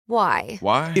Why?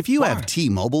 Why? If you have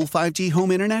T-Mobile 5G home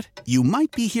internet, you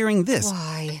might be hearing this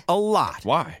Why? a lot.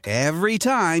 Why? Every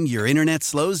time your internet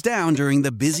slows down during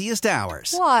the busiest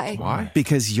hours. Why? Why?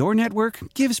 Because your network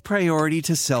gives priority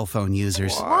to cell phone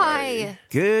users. Why?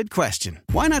 Good question.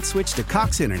 Why not switch to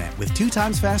Cox Internet with 2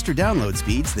 times faster download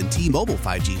speeds than T-Mobile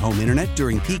 5G home internet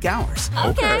during peak hours?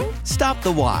 Okay. Stop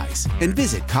the whys and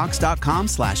visit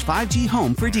cox.com/5G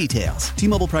home for details.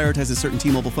 T-Mobile prioritizes certain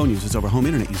T-Mobile phone users over home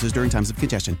internet users during times of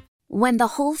congestion. When the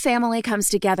whole family comes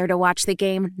together to watch the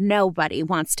game, nobody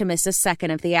wants to miss a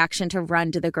second of the action to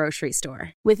run to the grocery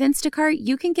store. With Instacart,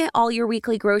 you can get all your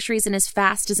weekly groceries in as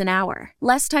fast as an hour.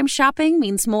 Less time shopping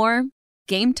means more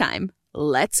game time.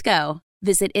 Let's go.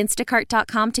 Visit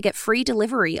instacart.com to get free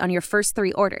delivery on your first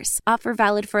 3 orders. Offer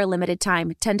valid for a limited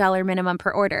time. $10 minimum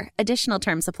per order. Additional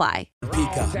terms apply.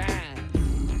 Peacock.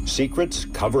 Secrets,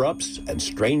 cover-ups, and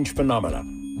strange phenomena.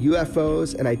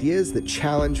 UFOs and ideas that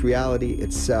challenge reality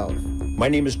itself. My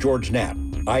name is George Knapp.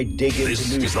 I dig into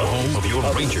This news. is the home of your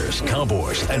Rangers,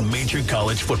 Cowboys, and major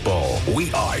college football.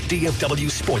 We are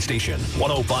DFW Sports Station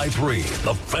 105.3,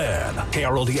 The Fan,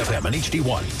 KRLD-FM and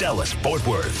HD1, Dallas, Fort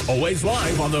Worth. Always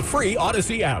live on the free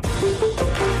Odyssey app.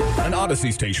 An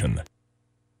Odyssey station.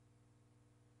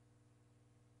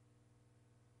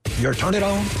 You're turn it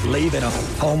on, leave it on.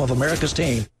 Home of America's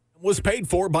team. Was paid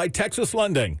for by Texas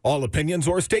Lending. All opinions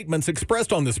or statements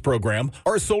expressed on this program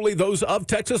are solely those of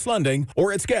Texas Lending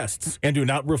or its guests and do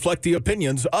not reflect the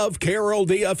opinions of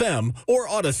KRLD-FM or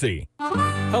Odyssey.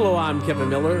 Hello, I'm Kevin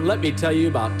Miller. Let me tell you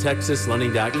about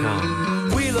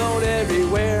TexasLending.com. We loan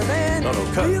everywhere, man.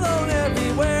 cut. We loan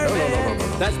everywhere, man. No.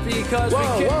 That's because Whoa, we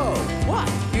can. whoa. What?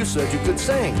 You said you could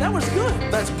sing. That was good.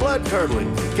 That's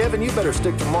blood-curdling. Kevin, you better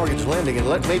stick to mortgage lending and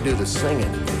let me do the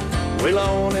singing. We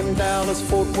loan in Dallas,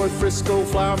 Fort Worth, Frisco,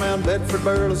 Flower Mound, Bedford,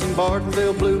 Burleson,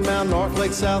 Bartonville, Blue Mound, North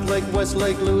Lake, South Lake, West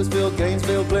Lake, Louisville,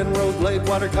 Gainesville, Glen Rose,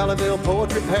 Gladewater, Colleyville,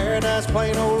 Poetry, Paradise,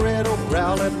 Plano, Red Oak,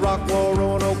 Rowlett, Rockwall,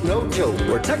 Roanoke, no joke.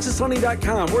 We're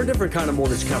TexasLending.com. We're a different kind of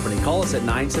mortgage company. Call us at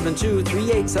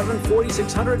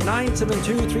 972-387-4600,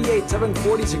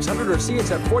 972-387-4600, or see us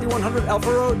at 4100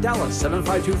 Alpha Road, Dallas,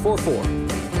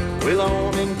 75244. We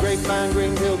loan in Grapevine,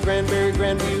 Greenville, Granbury,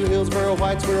 Grandview, Hillsboro,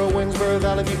 Whitesboro, Winsboro,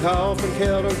 Valley View, Kaufman,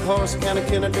 Keldon, Corsicana,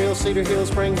 Kennedale, Cedar Hill,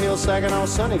 Spring Hill, Saginaw,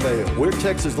 Sunnyvale. We're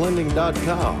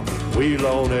TexasLending.com. We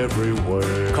loan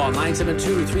everywhere. Call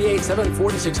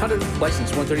 972-387-4600,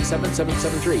 license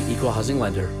 137773, Equal Housing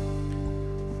Lender.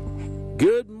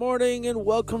 Good morning and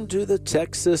welcome to the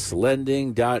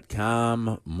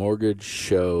TexasLending.com Mortgage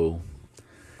Show.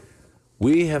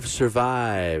 We have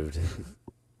survived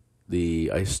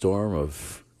the ice storm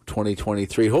of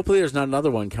 2023. Hopefully there's not another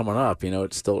one coming up. You know,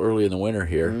 it's still early in the winter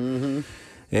here. Mm-hmm.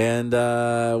 And,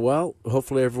 well,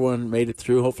 hopefully everyone made it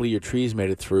through. Hopefully your trees made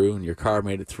it through, and your car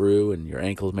made it through, and your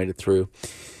ankles made it through.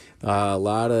 A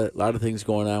lot of things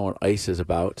going on when ice is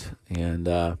about. And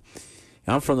I'm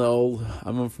from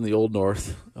the old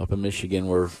north up in Michigan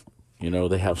where, you know,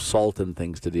 they have salt and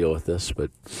things to deal with this,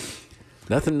 but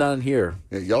nothing down here.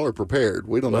 Yeah, y'all are prepared.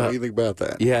 We don't know anything about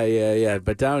that. Yeah.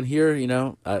 But down here, you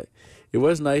know, it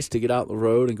was nice to get out on the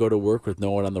road and go to work with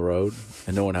no one on the road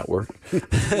and no one at work.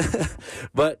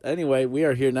 But anyway, we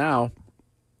are here now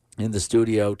in the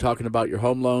studio talking about your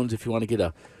home loans. If you want to get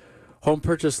a home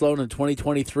purchase loan in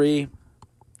 2023,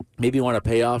 maybe you want to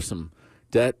pay off some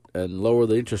debt and lower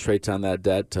the interest rates on that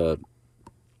debt to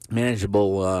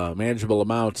manageable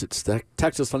amounts. It's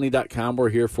TexasLending.com. We're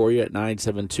here for you at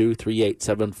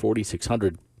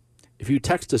 972-387-4600. If you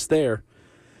text us there,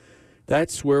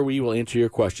 that's where we will answer your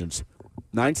questions.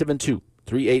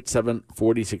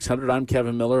 972-387-4600. I'm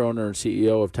Kevin Miller, owner and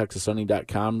CEO of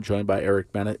TexasLending.com, joined by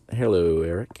Eric Bennett. Hello,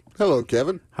 Eric. Hello,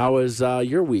 Kevin. How was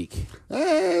your week?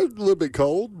 A little bit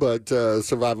cold, but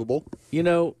survivable. You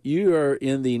know, you are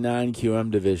in the non-QM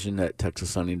division at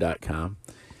TexasLending.com.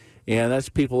 And that's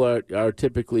people are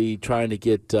typically trying to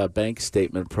get bank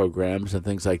statement programs and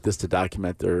things like this to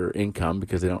document their income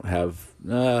because they don't have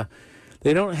the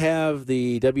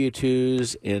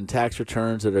W-2s and tax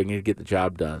returns that are going to get the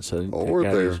job done. So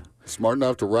they're smart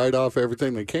enough to write off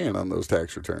everything they can on those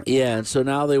tax returns. Yeah, and so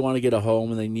now they want to get a home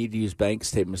and they need to use bank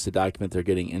statements to document they're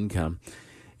getting income.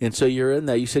 And so you're in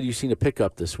that. You said you've seen a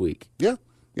pickup this week. Yeah,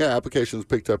 applications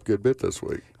picked up a good bit this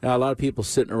week. Now, a lot of people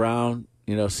sitting around,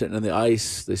 you know, sitting in the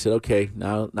ice. They said, okay,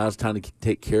 now it's time to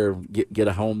take care of, get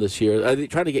a home this year. Are they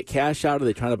trying to get cash out? Are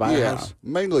they trying to buy a house?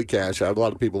 Mainly cash out. A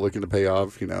lot of people looking to pay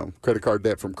off, you know, credit card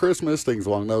debt from Christmas, things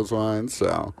along those lines.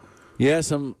 So,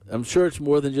 yes, I'm sure it's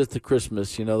more than just the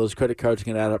Christmas. You know, those credit cards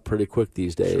can add up pretty quick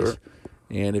these days. Sure.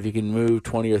 And if you can move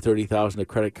 $20,000 or $30,000 of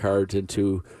credit cards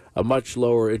into a much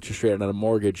lower interest rate on a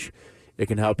mortgage, It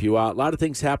can help you out. A lot of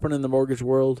things happen in the mortgage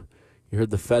world. You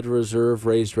heard the Federal Reserve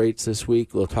raised rates this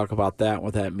week. We'll talk about that and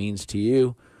what that means to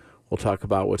you. We'll talk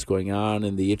about what's going on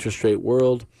in the interest rate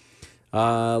world.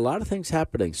 A lot of things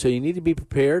happening. So you need to be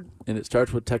prepared, and it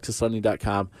starts with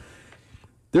TexasLending.com.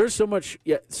 There's so much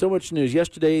news.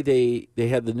 Yesterday, they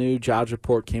had the new jobs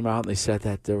report came out, and they said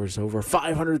that there was over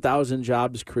 500,000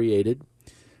 jobs created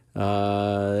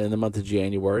in the month of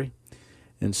January.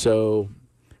 And so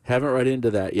haven't read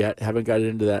into that yet. Haven't got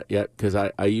into that yet because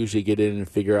I usually get in and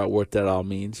figure out what that all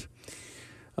means.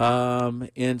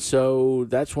 And so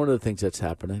that's one of the things that's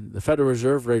happening. The Federal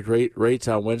Reserve rates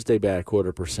on Wednesday by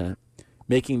 0.25%,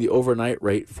 making the overnight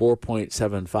rate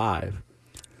 4.75.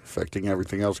 Affecting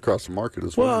everything else across the market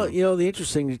as well. Well, you know, the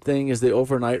interesting thing is the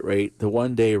overnight rate, the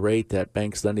one-day rate that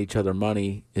banks lend each other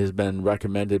money, has been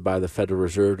recommended by the Federal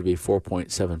Reserve to be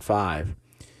 4.75.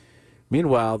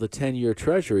 Meanwhile, the 10-year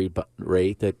Treasury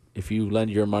rate, that if you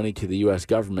lend your money to the U.S.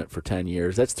 government for 10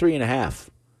 years, that's 3.5.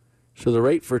 So the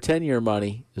rate for 10-year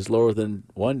money is lower than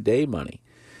one-day money.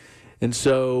 And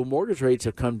so mortgage rates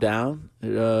have come down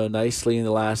nicely in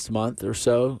the last month or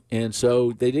so. And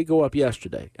so they did go up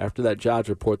yesterday. After that jobs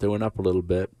report, they went up a little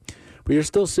bit. But you're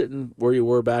still sitting where you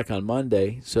were back on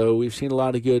Monday. So we've seen a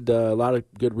lot of good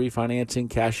refinancing,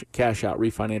 cash out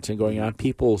refinancing going on.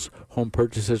 People's home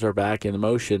purchases are back in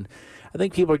motion. I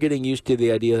think people are getting used to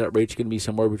the idea that rates are going to be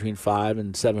somewhere between 5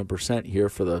 and 7% here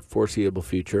for the foreseeable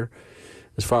future,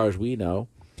 as far as we know.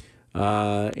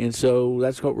 And so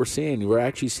that's what we're seeing. We're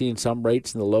actually seeing some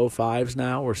rates in the low 5s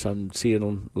now. We're seeing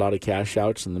a lot of cash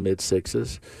outs in the mid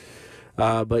 6s.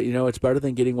 But, you know, it's better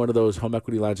than getting one of those home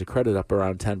equity lines of credit up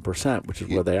around 10%, which is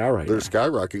where they are right now. They're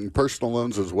skyrocketing. Personal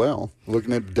loans as well.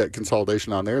 Looking at debt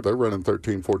consolidation on there, they're running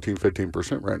 13, 14,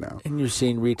 15% right now. And you're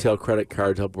seeing retail credit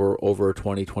cards up over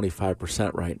 20,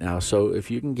 25% right now. So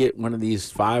if you can get one of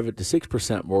these 5 to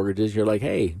 6% mortgages, you're like,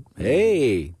 hey,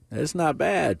 that's not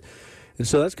bad. And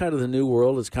so that's kind of the new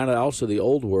world. It's kind of also the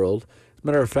old world. As a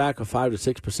matter of fact, a 5 to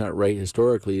 6% rate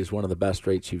historically is one of the best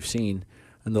rates you've seen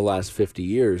in the last 50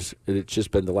 years. It's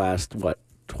just been the last,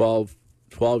 12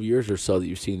 years or so that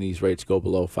you've seen these rates go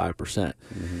below 5%.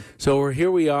 Mm-hmm. So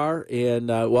here we are, and,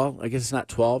 I guess it's not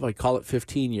 12. I call it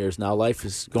 15 years now. Life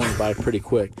is going by pretty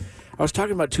quick. I was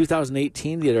talking about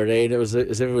 2018 the other day, and it was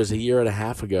as if it was a year and a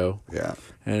half ago. Yeah.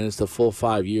 And it's the full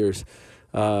 5 years.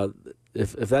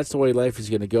 If that's the way life is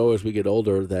going to go as we get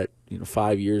older, that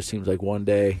 5 years seems like one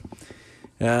day.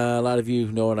 A lot of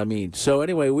you know what I mean. So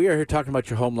anyway, we are here talking about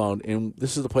your home loan, and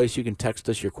this is the place you can text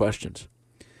us your questions.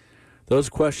 Those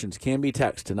questions can be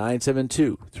texted to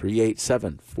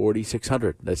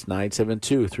 972-387-4600. That's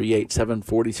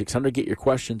 972-387-4600. Get your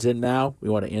questions in now. We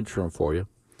want to answer them for you.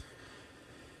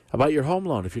 About your home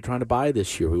loan, if you're trying to buy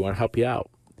this year, we want to help you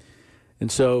out.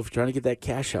 And so if you're trying to get that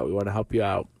cash out, we want to help you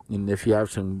out. And if you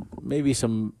have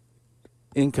some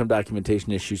income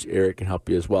documentation issues, Eric can help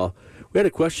you as well. We had a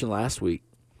question last week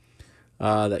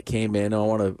that came in. I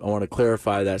want to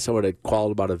clarify that. Someone had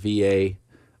called about a VA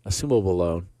assumable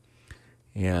loan.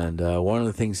 And one of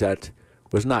the things that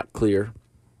was not clear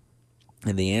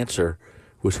in the answer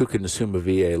was who can assume a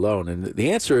VA loan. And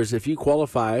the answer is if you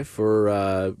qualify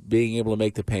for being able to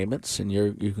make the payments and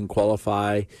you can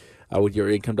qualify with your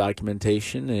income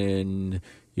documentation and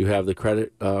you have the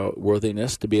credit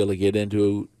worthiness to be able to get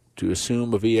into to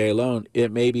assume a VA loan,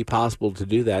 it may be possible to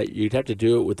do that. You'd have to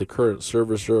do it with the current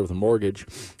servicer of the mortgage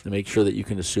to make sure that you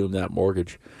can assume that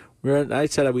mortgage. I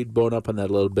said we'd bone up on that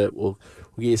a little bit. We'll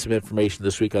give you some information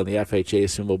this week on the FHA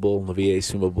assumable and the VA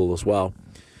assumable as well.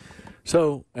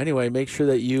 So anyway, make sure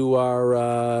that you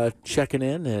are checking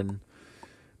in and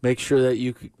make sure that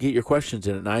you get your questions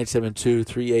in at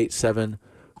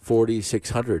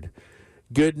 972-387-4600.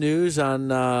 Good news on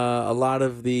a lot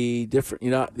of the different,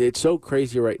 it's so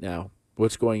crazy right now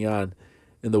what's going on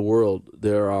in the world.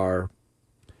 There are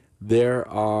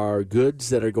goods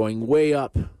that are going way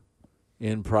up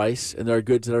in price, and there are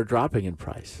goods that are dropping in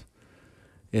price.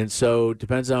 And so it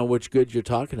depends on which goods you're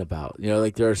talking about.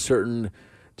 Like there are certain,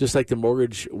 just like the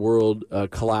mortgage world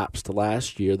collapsed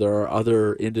last year, there are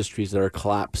other industries that are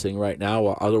collapsing right now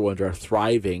while other ones are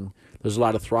thriving. There's a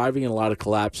lot of thriving and a lot of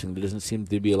collapsing. There doesn't seem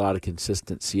to be a lot of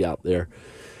consistency out there.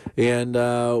 And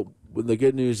the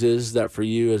good news is that for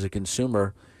you as a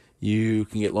consumer, you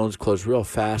can get loans closed real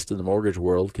fast in the mortgage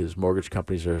world because mortgage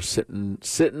companies are sitting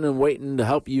and waiting to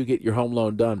help you get your home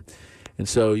loan done. And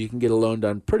so you can get a loan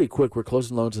done pretty quick. We're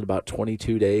closing loans in about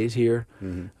 22 days here.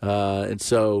 Mm-hmm. And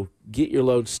so get your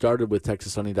loan started with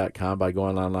TexasLending.com by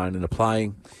going online and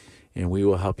applying, and we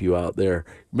will help you out there.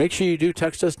 Make sure you do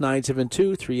text us,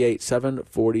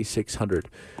 972-387-4600.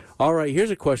 All right,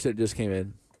 here's a question that just came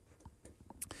in.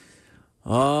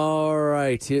 All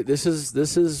right. This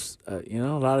is a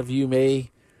lot of you may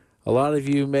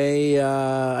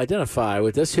identify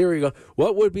with this. Here we go.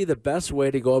 What would be the best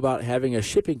way to go about having a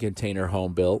shipping container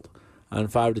home built on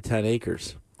 5 to 10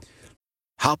 acres?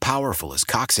 How powerful is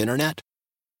Cox Internet?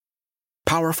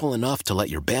 Powerful enough to let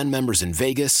your band members in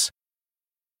Vegas,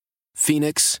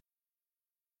 Phoenix,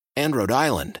 and Rhode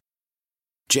Island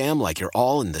jam like you're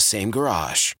all in the same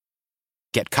garage.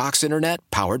 Get Cox Internet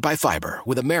powered by fiber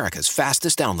with America's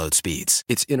fastest download speeds.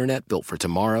 It's internet built for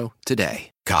tomorrow, today.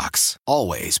 Cox,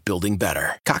 always building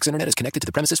better. Cox Internet is connected to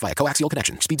the premises via coaxial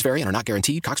connection. Speeds vary and are not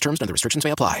guaranteed. Cox terms and other restrictions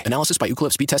may apply. Analysis by Ookla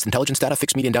of Speed Test Intelligence Data.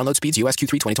 Fixed median download speeds. US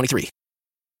Q3 2023.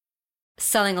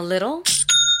 Selling a little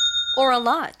or a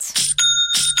lot?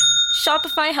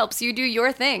 Shopify helps you do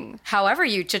your thing, however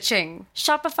you cha-ching.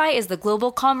 Shopify is the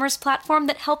global commerce platform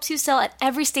that helps you sell at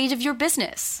every stage of your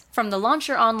business. From the launch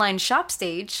your online shop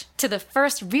stage, to the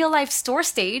first real-life store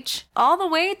stage, all the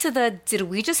way to the did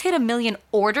we just hit 1 million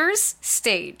orders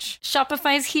stage.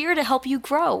 Shopify's here to help you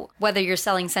grow. Whether you're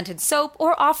selling scented soap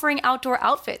or offering outdoor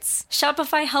outfits,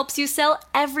 Shopify helps you sell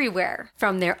everywhere.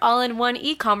 From their all-in-one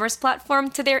e-commerce platform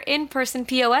to their in-person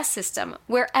POS system.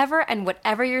 Wherever and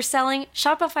whatever you're selling,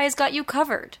 Shopify's got you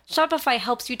covered. Shopify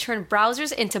helps you turn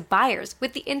browsers into buyers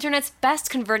with the internet's best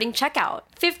converting checkout.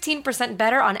 15%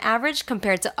 better on average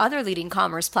compared to other leading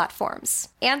commerce platforms.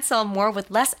 And sell more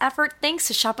with less effort thanks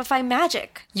to Shopify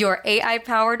Magic, your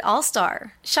AI-powered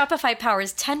all-star. Shopify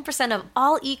powers 10% of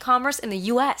all e-commerce in the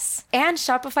U.S. And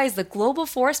Shopify is the global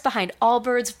force behind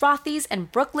Allbirds, Rothy's, and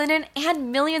Brooklinen,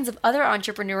 and millions of other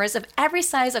entrepreneurs of every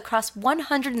size across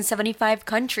 175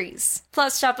 countries.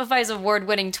 Plus, Shopify's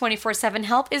award-winning 24/7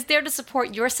 help is there to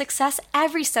support your success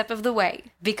every step of the way.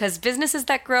 Because businesses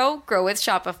that grow with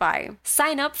Shopify.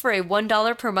 Sign up for a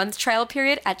 $1 per month trial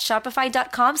period at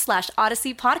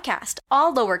shopify.com/Odyssey Podcast,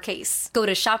 all lowercase. Go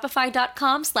to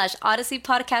shopify.com/Odyssey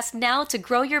Podcast now to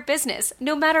grow your business,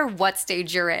 no matter what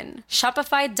stage you're in.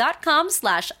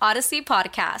 Shopify.com/Odyssey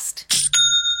Podcast.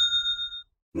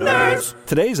 Nerds!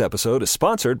 Today's episode is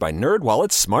sponsored by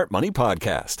NerdWallet's Smart Money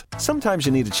Podcast. Sometimes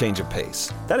you need a change of pace.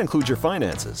 That includes your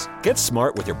finances. Get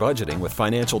smart with your budgeting with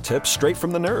financial tips straight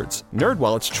from the nerds.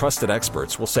 NerdWallet's trusted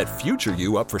experts will set future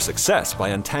you up for success by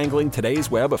untangling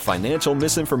today's web of financial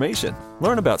misinformation.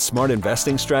 Learn about smart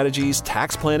investing strategies,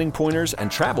 tax planning pointers, and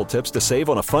travel tips to save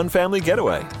on a fun family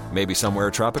getaway. Maybe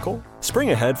somewhere tropical?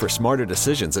 Spring ahead for smarter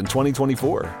decisions in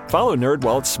 2024. Follow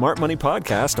NerdWallet's Smart Money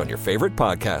Podcast on your favorite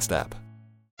podcast app.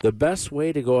 The best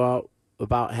way to go out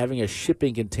about having a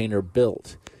shipping container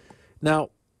built.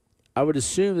 Now, I would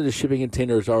assume that a shipping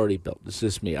container is already built. This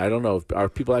is me. I don't know. Are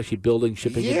people actually building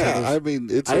shipping containers? Yeah, I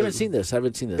mean, I haven't seen this.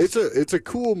 It's a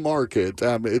cool market.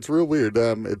 It's real weird.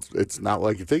 It's not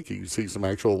like you think. You see some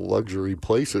actual luxury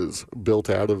places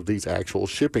built out of these actual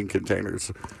shipping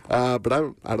containers. But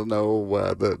I don't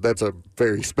know. That's a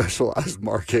very specialized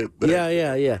market.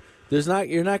 Yeah.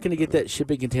 You're not going to get that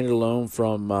shipping container loan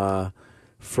from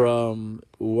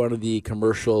one of the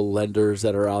commercial lenders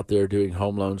that are out there doing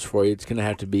home loans for you. It's going to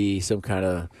have to be some kind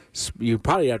of – you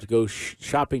probably have to go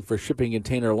shopping for shipping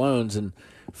container loans and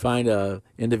find a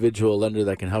individual lender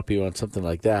that can help you on something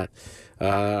like that.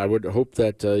 I would hope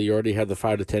that you already have the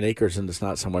 5 to 10 acres and it's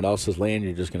not someone else's land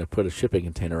you're just going to put a shipping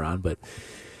container on. But,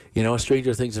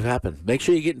 stranger things have happened. Make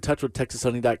sure you get in touch with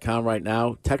TexasLending.com right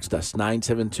now. Text us,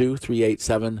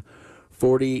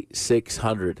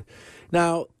 972-387-4600.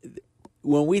 Now –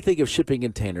 when we think of shipping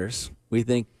containers, we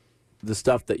think the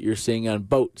stuff that you're seeing on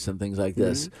boats and things like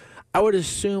this. Mm-hmm. I would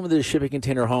assume that a shipping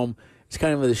container home is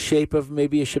kind of the shape of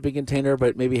maybe a shipping container,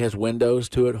 but maybe has windows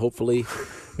to it, hopefully.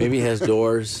 Maybe has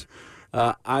doors.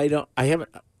 I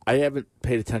haven't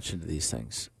paid attention to these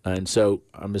things. And so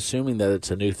I'm assuming that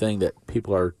it's a new thing that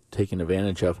people are taking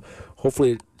advantage of.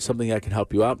 Hopefully it's something that can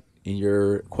help you out in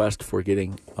your quest for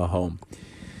getting a home.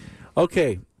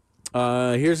 Okay.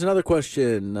 Here's another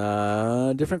question.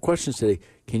 Different questions today.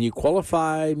 Can you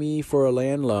qualify me for a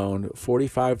land loan?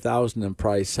 $45,000 in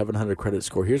price, 700 credit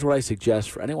score. Here's what I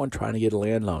suggest for anyone trying to get a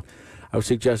land loan. I would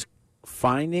suggest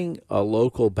finding a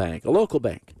local bank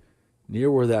near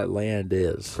where that land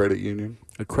is. Credit union.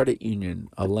 A credit union.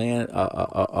 A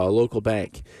local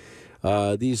bank.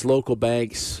 These local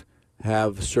banks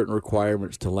have certain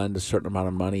requirements to lend a certain amount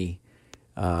of money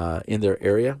in their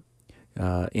area,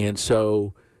 and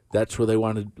so. That's where they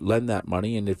want to lend that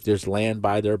money, and if there's land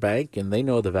by their bank and they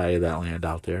know the value of that land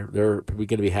out there, they're going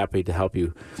to be happy to help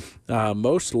you.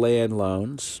 Most land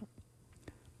loans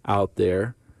out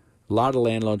there, a lot of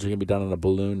land loans are going to be done on a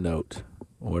balloon note.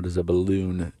 What is a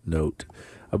balloon note?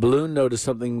 A balloon note is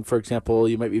something, for example,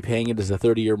 you might be paying it as a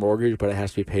 30-year mortgage, but it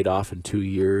has to be paid off in 2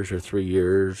 years or 3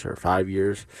 years or 5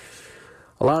 years.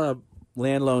 A lot of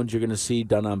land loans you're going to see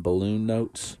done on balloon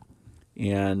notes,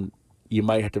 and you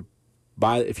might have to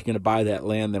buy, if you're going to buy that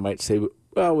land, they might say,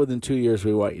 well, within 2 years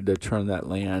we want you to turn that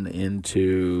land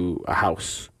into a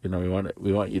house.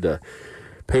 We want you to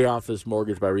pay off this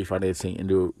mortgage by refinancing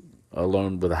into a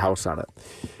loan with a house on it.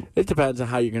 It depends on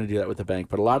how you're going to do that with the bank,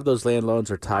 but a lot of those land loans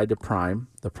are tied to prime,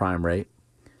 the prime rate.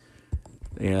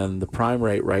 And the prime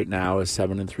rate right now is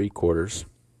 7 3/4.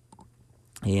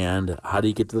 And how do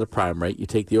you get to the prime rate? You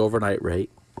take the overnight rate.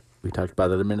 We talked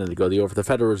about it a minute ago. The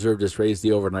Federal Reserve just raised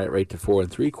the overnight rate to 4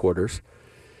 3/4.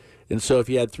 And so if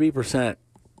you add 3%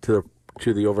 to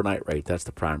the overnight rate, that's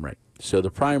the prime rate. So the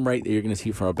prime rate that you're going to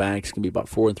see from a bank is going to be about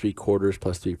 4 3/4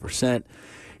 plus 3%.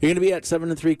 You're going to be at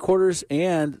 7 3/4,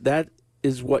 and that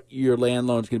is what your land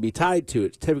loan is going to be tied to.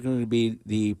 It's typically going to be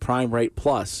the prime rate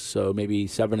plus, so maybe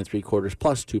 7 3/4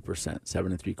 plus 2%,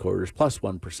 7 3/4 plus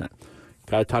 1%.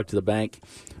 Got to talk to the bank,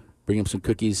 bring them some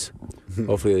cookies.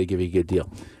 Hopefully they give you a good deal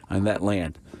on that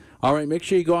land. All right, make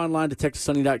sure you go online to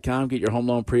TexasSunny.com, get your home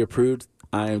loan pre-approved.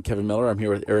 I am Kevin Miller. I'm here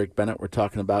with Eric Bennett. We're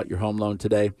talking about your home loan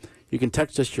today. You can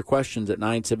text us your questions at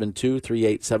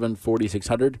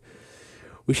 972-387-4600.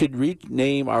 We should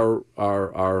rename our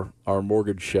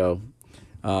mortgage show.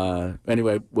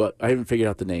 Anyway, well, I haven't figured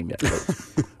out the name yet,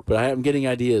 but I am getting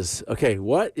ideas. Okay,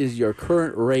 what is your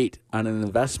current rate on an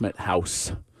investment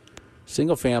house?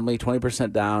 Single family,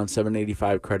 20% down,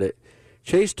 785 credit.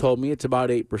 Chase told me it's about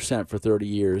 8% for 30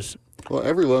 years. Well,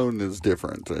 every loan is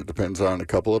different. It depends on a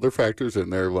couple other factors in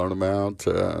there, loan amount,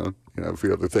 a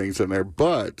few other things in there.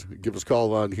 But give us a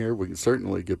call on here. We can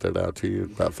certainly get that out to you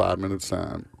in about 5 minutes'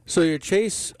 time. So your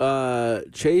Chase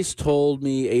told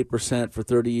me 8% for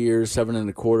 30 years, 7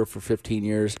 1/4 for 15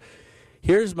 years.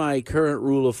 Here's my current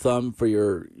rule of thumb for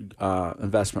your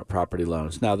investment property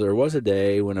loans. Now, there was a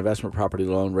day when investment property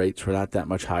loan rates were not that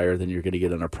much higher than you're going to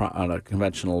get on a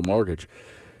conventional mortgage.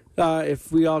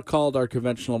 If we all called our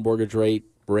conventional mortgage rate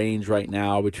range right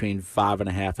now between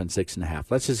 5.5 and 6.5,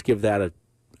 let's just give that a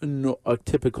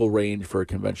typical range for a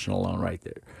conventional loan right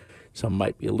there. Some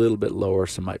might be a little bit lower,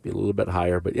 some might be a little bit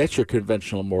higher, but that's your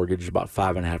conventional mortgage, about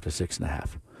 5.5 to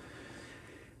 6.5.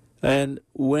 And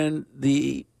when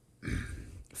the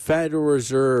Federal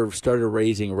Reserve started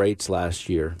raising rates last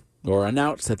year, or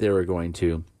announced that they were going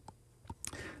to,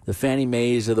 the Fannie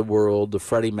Maes of the world, the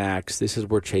Freddie Macs, this is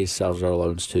where Chase sells our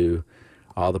loans to.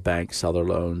 All the banks sell their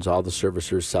loans. All the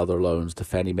servicers sell their loans to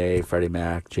Fannie Mae, Freddie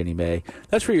Mac, Ginnie Mae.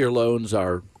 That's where your loans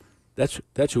are. That's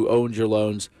who owns your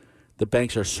loans. The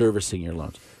banks are servicing your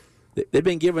loans. They've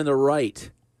been given the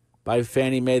right by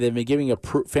Fannie Mae. They've been giving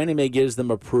Fannie Mae gives them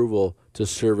approval to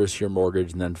service your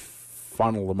mortgage and then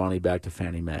funnel the money back to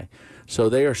Fannie Mae. So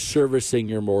they are servicing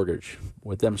your mortgage.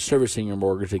 With them servicing your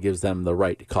mortgage, it gives them the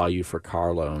right to call you for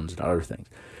car loans and other things.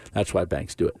 That's why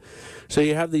banks do it. So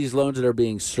you have these loans that are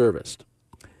being serviced.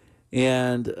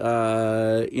 And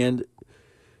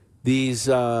these,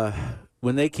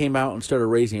 when they came out and started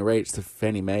raising rates, the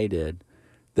Fannie Mae did,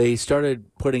 they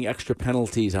started putting extra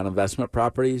penalties on investment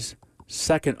properties,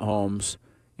 second homes,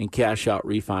 and cash-out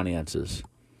refinances.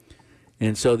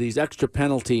 And so these extra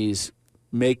penalties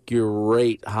make your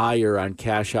rate higher on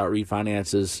cash-out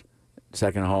refinances,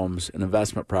 second homes, and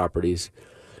investment properties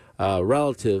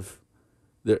relative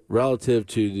to the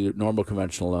normal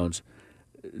conventional loans.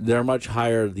 They're much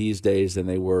higher these days than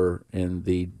they were in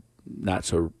the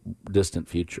not-so-distant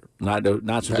future,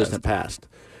 not-so-distant past.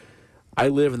 I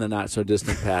live in the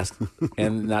not-so-distant past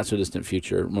and not-so-distant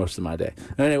future most of my day.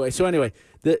 Anyway,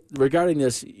 regarding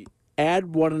this,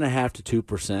 add 1.5 to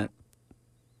 2%.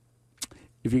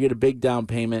 If you get a big down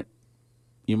payment,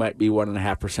 you might be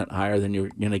 1.5% higher than you're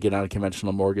going to get on a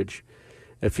conventional mortgage.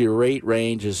 If your rate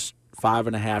range is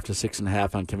 5.5 to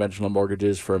 6.5 on conventional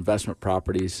mortgages for investment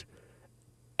properties,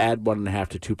 add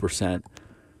 1.5 to 2%,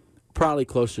 probably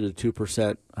closer to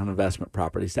 2% on investment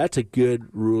properties. That's a good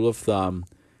rule of thumb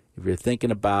if you're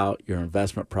thinking about your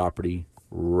investment property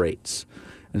rates.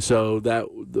 And so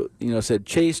said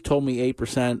Chase told me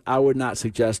 8%. I would not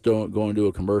suggest going to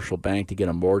a commercial bank to get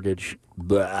a mortgage.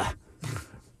 Blah.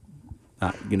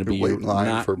 Not going to be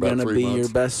your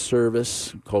best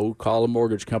service. Call a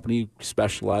mortgage company,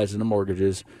 specialize in the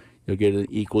mortgages. You'll get an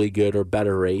equally good or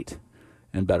better rate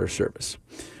and better service.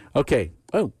 Okay.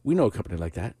 Oh, we know a company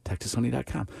like that.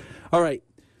 TexasSunny.com. All right.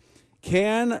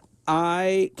 Can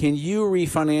you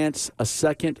refinance a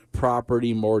second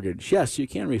property mortgage? Yes, you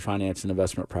can refinance an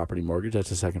investment property mortgage. That's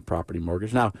a second property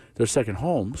mortgage. Now, there's second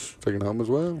homes. Second home as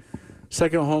well.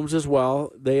 Second homes as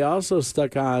well. They also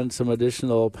stuck on some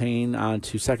additional paying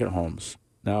onto second homes.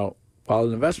 Now, while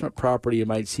an investment property, you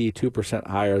might see 2%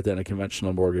 higher than a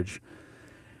conventional mortgage.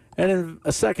 And in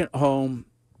a second home,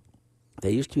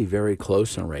 they used to be very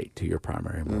close in rate to your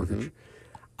primary mortgage.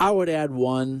 I would add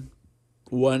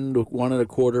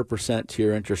 1.25% to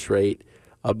your interest rate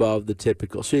above the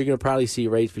typical. So you're going to probably see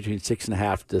rates between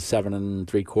 6.5 to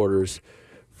 7.75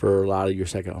 for a lot of your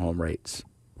second home rates.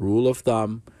 Rule of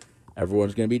thumb,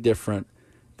 everyone's going to be different.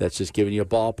 That's just giving you a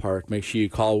ballpark. Make sure you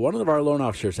call one of our loan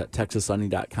officers at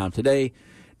TexasLending.com today,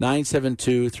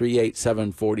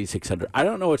 972-387-4600. I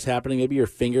don't know what's happening. Maybe your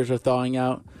fingers are thawing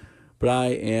out, but I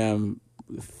am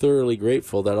thoroughly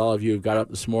grateful that all of you have got up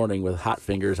this morning with hot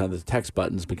fingers on the text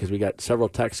buttons, because we got several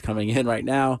texts coming in right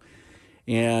now,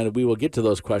 and we will get to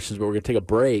those questions, but we're going to take a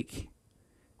break.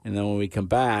 And then when we come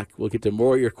back, we'll get to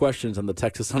more of your questions on the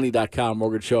TexasLending.com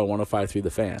Mortgage Show on 105.3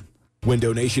 The Fan.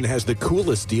 Window Nation has the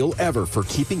coolest deal ever for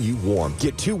keeping you warm.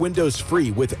 Get 2 windows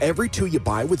free with every 2 you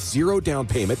buy with 0 down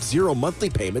payment, 0 monthly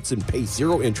payments, and pay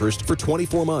 0 interest for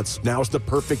 24 months. Now's the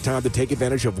perfect time to take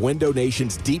advantage of Window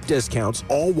Nation's deep discounts,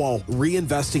 all while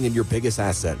reinvesting in your biggest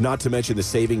asset. Not to mention the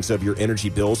savings of your energy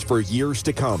bills for years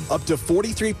to come. Up to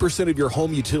 43% of your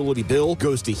home utility bill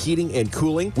goes to heating and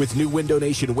cooling. With new Window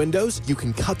Nation windows, you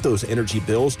can cut those energy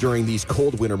bills during these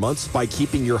cold winter months by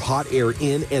keeping your hot air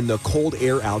in and the cold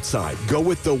air outside. Go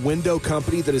with the window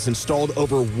company that has installed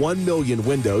over 1 million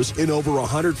windows in over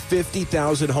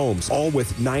 150,000 homes, all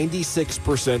with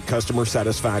 96% customer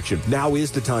satisfaction. Now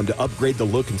is the time to upgrade the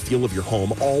look and feel of your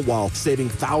home, all while saving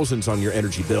thousands on your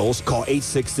energy bills. Call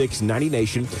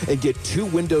 866-90-NATION and get 2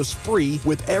 windows free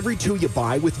with every 2 you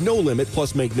buy with no limit,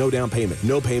 plus make no down payment,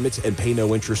 no payments, and pay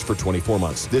no interest for 24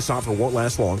 months. This offer won't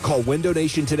last long. Call Window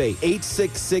Nation today,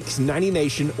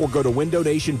 866-90-NATION, or go to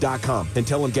windownation.com and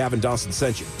tell them Gavin Dawson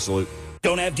sent you. Salute.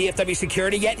 Don't have DFW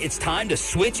security yet? It's time to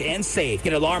switch and save.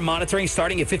 Get alarm monitoring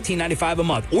starting at $15.95 a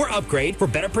month, or upgrade for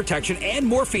better protection and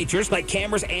more features like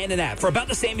cameras and an app for about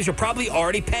the same as you're probably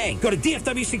already paying. Go to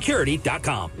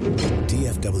DFWsecurity.com.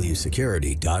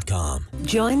 DFWsecurity.com.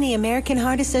 Join the American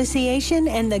Heart Association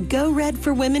and the Go Red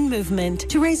for Women movement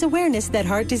to raise awareness that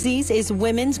heart disease is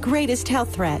women's greatest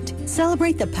health threat.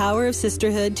 Celebrate the power of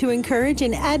sisterhood to encourage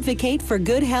and advocate for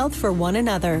good health for one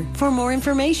another. For more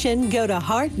information, go to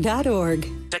heart.org.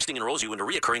 Texting enrolls you into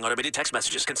recurring automated text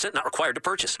messages. Consent not required to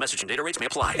purchase. Message and data rates may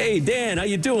apply. Hey, Dan, how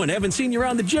you doing? Haven't seen you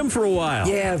around the gym for a while.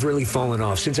 Yeah, I've really fallen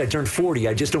off. Since I turned 40,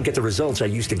 I just don't get the results I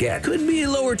used to get. Could be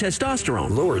lower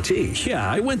testosterone. Lower T?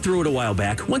 Yeah, I went through it a while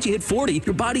back. Once you hit 40,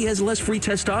 your body has less free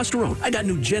testosterone. I got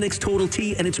Nugenix Total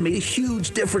T, and it's made a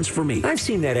huge difference for me. I've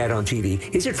seen that ad on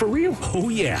TV. Is it for real? Oh,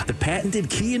 yeah. The patented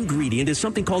key ingredient is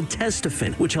something called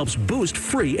Testofen, which helps boost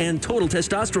free and total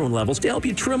testosterone levels to help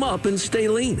you trim up and stay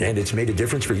lean. And it's made a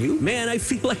difference for you? Man, I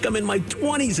feel like I'm in my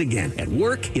 20s again, at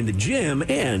work, in the gym,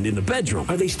 and in the bedroom.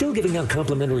 Are they still giving out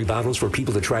complimentary bottles for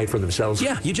people to try it for themselves?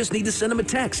 Yeah, you just need to send them a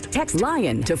text. Text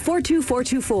LION to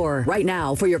 42424 right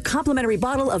now for your complimentary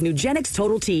bottle of Nugenix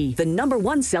Total T, the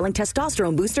 #1 selling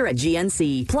testosterone booster at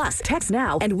GNC. Plus, text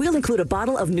now and we'll include a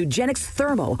bottle of Nugenix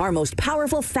Thermo, our most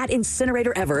powerful fat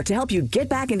incinerator ever, to help you get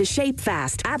back into shape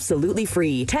fast. Absolutely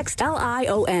free. Text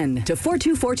LION to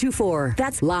 42424.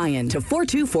 That's LION to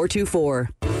 42424.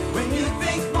 When you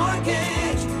think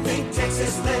mortgage, think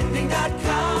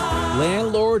TexasLending.com.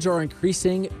 Landlords are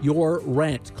increasing your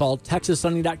rent. Call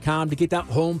TexasLending.com to get that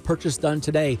home purchase done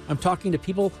today. I'm talking to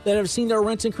people that have seen their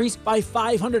rents increase by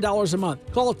 $500 a month.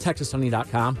 Call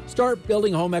TexasLending.com. Start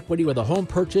building home equity with a home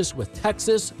purchase with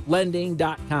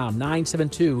TexasLending.com.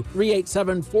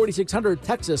 972-387-4600.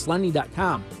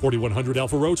 TexasLending.com. 4100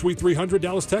 Alpha Road, Suite 300,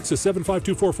 Dallas, Texas,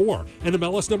 75244. And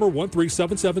MLS number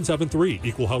 137773.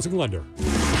 Equal housing lender.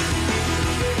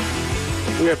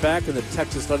 We are back in the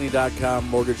TexasLending.com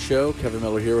Mortgage Show. Kevin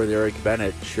Miller here with Eric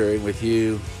Bennett, sharing with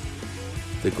you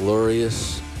the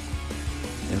glorious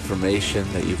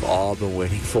information that you've all been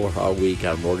waiting for all week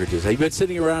on mortgages. Have you been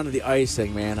sitting around on the ice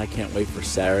saying, man, I can't wait for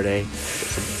Saturday to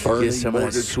get some of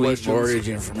that sweet mortgage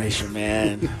information,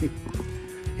 man?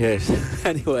 Yes.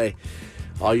 Anyway,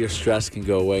 all your stress can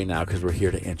go away now because we're here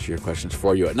to answer your questions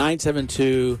for you at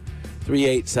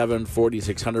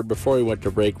 972-387-4600. Before we went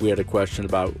to break, we had a question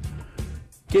about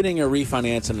getting a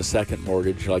refinance on a second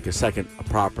mortgage, like a second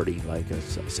property, like a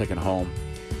second home.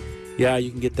 Yeah, you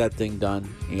can get that thing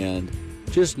done. And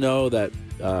just know that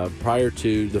prior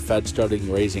to the Fed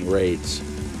starting raising rates,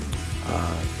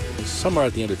 somewhere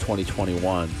at the end of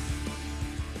 2021,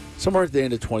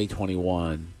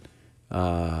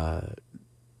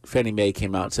 Fannie Mae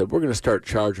came out and said, we're going to start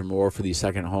charging more for these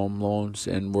second home loans,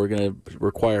 and we're going to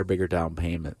require bigger down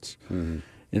payments. Mm-hmm.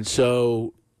 And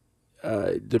so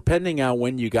depending on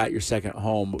when you got your second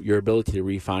home, your ability to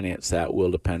refinance that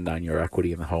will depend on your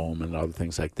equity in the home and other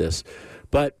things like this.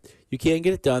 But you can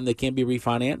get it done. They can be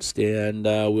refinanced, and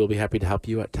we'll be happy to help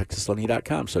you at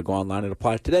TexasLending.com. So go online and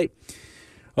apply today.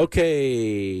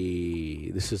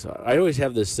 Okay, I always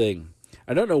have this thing.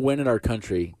 I don't know when in our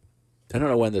country, I don't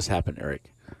know when this happened,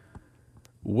 Eric.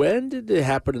 When did it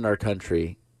happen in our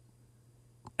country?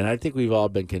 And I think we've all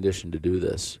been conditioned to do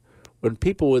this. When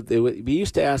people we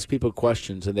used to ask people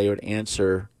questions and they would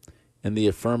answer in the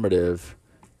affirmative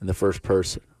in the first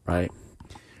person, right?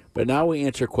 But now we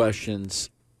answer questions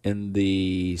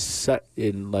it's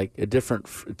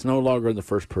no longer in the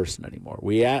first person anymore.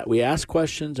 We ask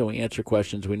questions and we answer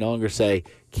questions. We no longer say,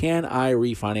 can I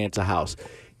refinance a house?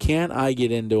 Can I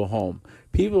get into a home?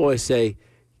 People always say,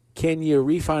 can you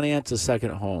refinance a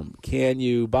second home? Can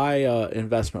you buy an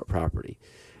investment property?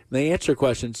 And they answer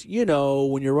questions,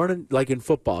 when you're running, like in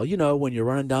football, when you're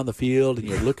running down the field and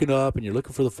you're looking up and you're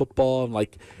looking for the football. I'm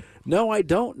like, no, I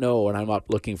don't know when I'm up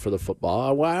looking for the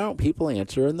football. Why don't people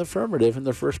answer in the affirmative in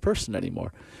the first person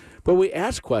anymore? But we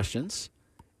ask questions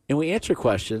and we answer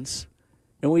questions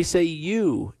and we say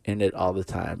you in it all the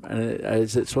time. And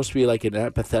is it supposed to be like an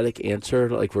empathetic answer,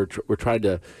 like we're trying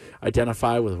to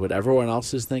identify with what everyone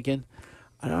else is thinking?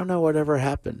 I don't know whatever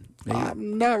happened.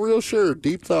 I'm not real sure.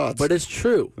 Deep thoughts. But it's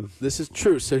true. This is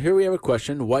true. So here we have a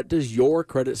question. What does your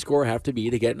credit score have to be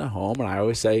to get in a home? And I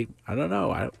always say, I don't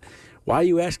know. Why are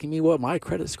you asking me what my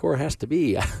credit score has to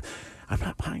be? I'm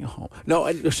not buying a home.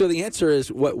 No, so the answer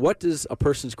is, what does a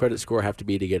person's credit score have to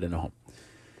be to get in a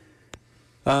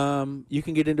home? You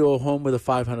can get into a home with a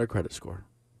 500 credit score.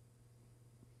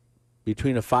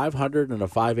 Between a 500 and a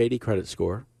 580 credit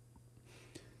score,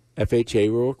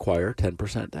 FHA will require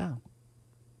 10% down.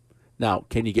 Now,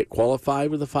 can you get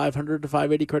qualified with a 500 to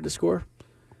 580 credit score?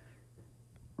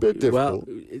 Bit difficult.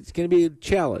 Well, it's going to be a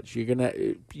challenge.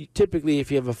 Typically,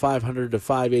 if you have a 500 to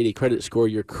 580 credit score,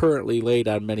 you're currently late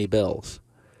on many bills.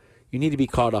 You need to be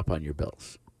caught up on your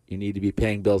bills. You need to be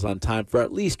paying bills on time for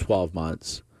at least 12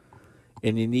 months,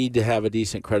 and you need to have a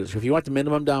decent credit score. If you want the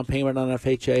minimum down payment on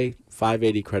FHA,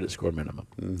 580 credit score minimum.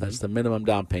 Mm-hmm. That's the minimum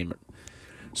down payment.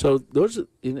 So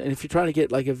and if you're trying to get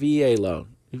like a VA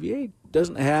loan, the VA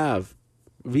doesn't have.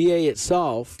 VA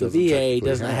itself, the VA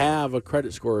doesn't have a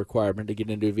credit score requirement to get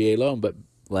into a VA loan, but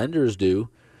lenders do.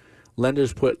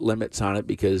 Lenders put limits on it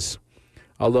because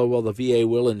although the VA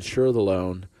will insure the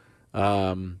loan,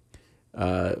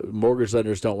 mortgage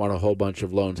lenders don't want a whole bunch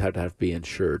of loans have to be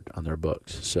insured on their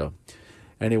books. So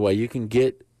anyway, you can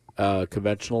get a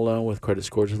conventional loan with credit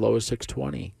scores as low as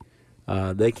 620.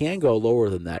 They can go lower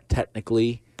than that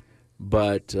technically,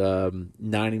 but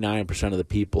 99% of the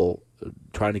people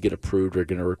trying to get approved are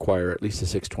going to require at least a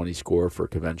 620 score for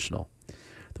conventional.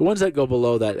 The ones that go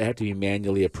below that have to be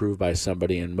manually approved by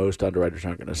somebody, and most underwriters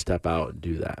aren't going to step out and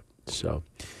do that. So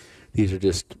these are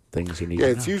just things you need to know.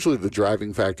 It's usually the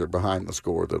driving factor behind the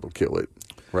score that'll kill it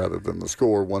rather than the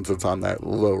score once it's on that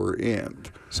lower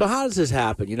end. So how does this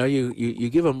happen? You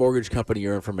give a mortgage company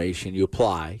your information, you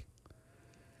apply,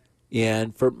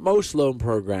 and for most loan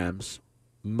programs,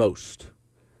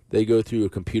 they go through a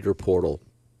computer portal.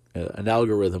 An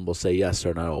algorithm will say yes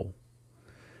or no.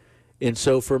 And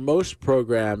so for most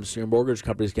programs, your mortgage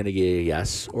company is going to get a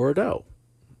yes or a no.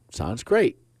 Sounds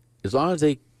great. As long as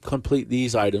they complete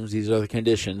these items, these are the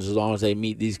conditions, as long as they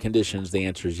meet these conditions, the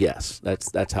answer is yes.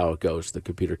 That's how it goes. The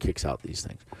computer kicks out these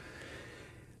things.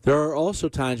 There are also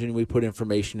times when we put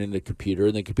information in the computer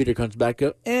and the computer comes back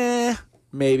and goes,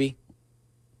 maybe.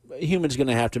 A human's going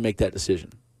to have to make that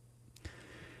decision.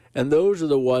 And those are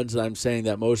the ones that I'm saying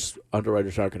that most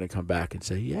underwriters aren't going to come back and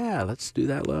say, yeah, let's do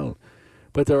that loan.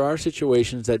 But there are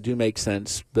situations that do make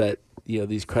sense that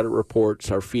these credit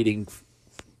reports are feeding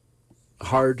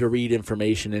hard to read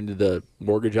information into the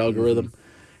mortgage algorithm. Mm-hmm.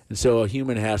 And so a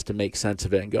human has to make sense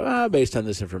of it and go, based on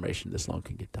this information, this loan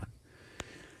can get done.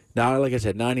 Now, like I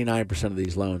said, 99% of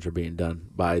these loans are being done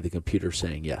by the computer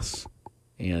saying yes.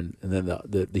 And then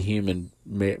the human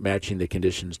matching the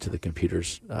conditions to the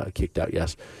computer's kicked out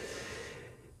yes.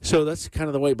 So that's kind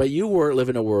of the way. But you live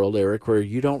in a world, Eric, where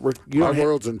you don't. Our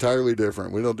world's entirely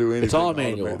different. We don't do anything. It's all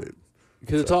manual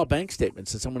because it's all bank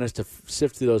statements, and someone has to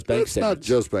sift through those bank statements. It's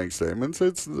not just bank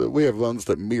statements. We have loans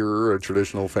that mirror a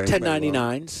traditional Fannie Mae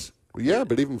 1099s. Yeah,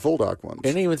 but even full doc ones,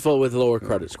 and even full with lower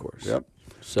credit scores. Yep.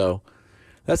 So.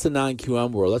 That's the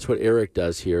non-QM world. That's what Eric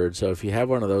does here. And so if you have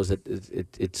one of those,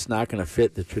 it's not going to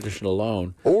fit the traditional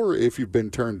loan. Or if you've been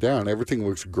turned down, everything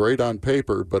looks great on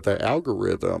paper, but the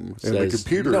algorithm and the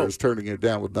computer is turning it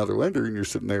down with another lender, and you're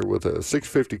sitting there with a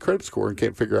 650 credit score and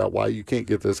can't figure out why you can't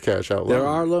get this cash out loan. There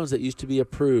are loans that used to be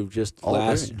approved just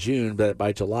last June, but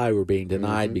by July were being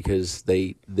denied because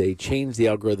they changed the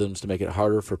algorithms to make it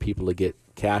harder for people to get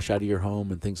cash out of your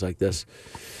home and things like this.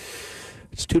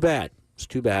 It's too bad. It's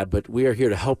too bad, but we are here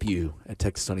to help you at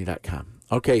TexasSunny.com.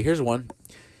 Okay, here's one.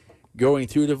 Going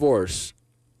through divorce.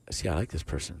 See, I like this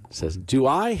person. It says, do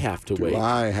I have to wait? Do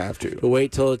I have to? To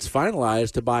wait till it's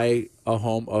finalized to buy a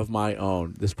home of my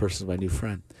own. This person's my new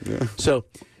friend. Yeah. So,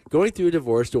 going through a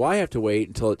divorce, do I have to wait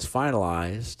until it's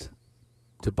finalized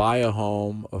to buy a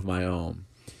home of my own?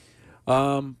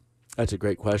 That's a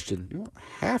great question. You don't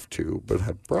have to, but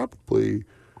I probably...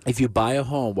 If you buy a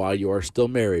home while you are still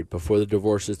married before the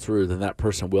divorce is through, then that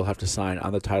person will have to sign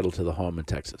on the title to the home in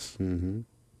Texas. Mm-hmm.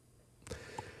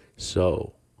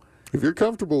 So... If you're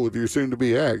comfortable with your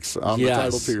soon-to-be ex on the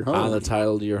title to your home, on the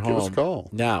title to your home, give us a call.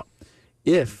 Now,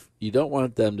 if you don't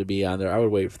want them to be on there, I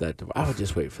would wait for that. I would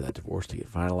just wait for that divorce to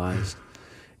get finalized.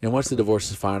 And once the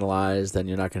divorce is finalized, then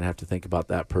you're not going to have to think about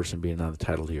that person being on the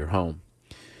title to your home.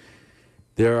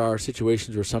 There are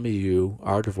situations where some of you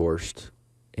are divorced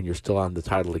and you're still on the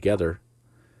title together,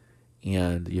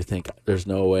 and you think, "There's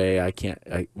no way I can't.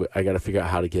 I got to figure out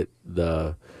how to get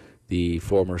the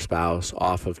former spouse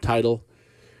off of title."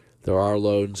 There are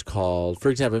loans called, for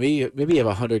example, maybe you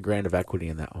have $100,000 of equity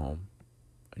in that home,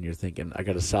 and you're thinking, I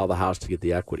got to sell the house to get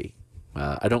the equity.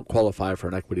 I don't qualify for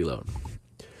an equity loan.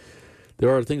 There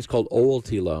are things called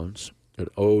OLT loans,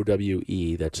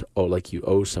 OWE. That's like you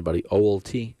owe somebody.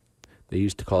 OLT. They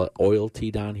used to call it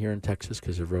OILT down here in Texas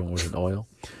because everyone was in oil.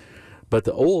 But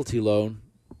the OLT loan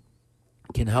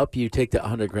can help you take that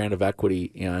 $100,000 of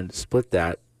equity and split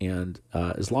that. And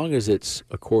as long as it's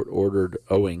a court-ordered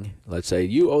owing, let's say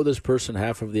you owe this person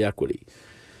half of the equity,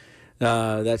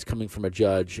 that's coming from a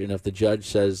judge. And if the judge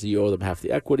says you owe them half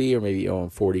the equity, or maybe you owe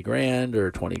them $40,000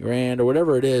 or $20,000 or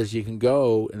whatever it is, you can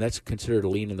go, and that's considered a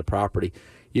lien in the property.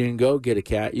 You can go get You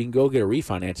can go get a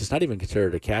refinance. It's not even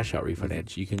considered a cash-out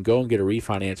refinance. You can go and get a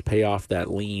refinance, pay off that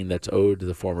lien that's owed to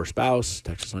the former spouse.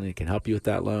 Texas Lending can help you with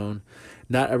that loan.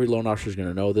 Not every loan officer is going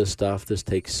to know this stuff. This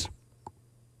takes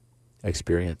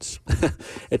experience.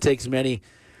 It takes many,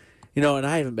 and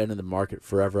I haven't been in the market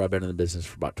forever. I've been in the business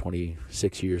for about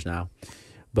 26 years now.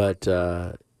 But,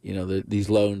 these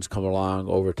loans come along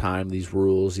over time, these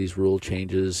rule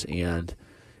changes, and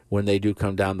when they do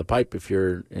come down the pipe, if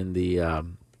you're in the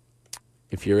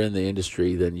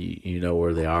industry, then you know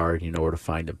where they are and you know where to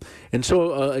find them. And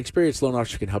so experienced loan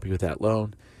officer can help you with that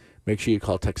loan. Make sure you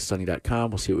call TexasSunny.com.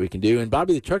 We'll see what we can do. And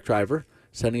Bobby the truck driver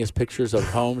sending us pictures of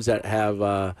homes that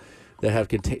have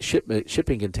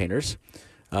shipping containers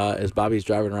as Bobby's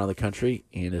driving around the country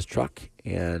in his truck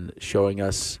and showing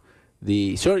us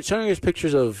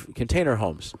pictures of container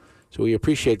homes. So we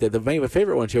appreciate that. My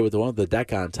favorite one's here with the one with the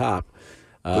deck on top.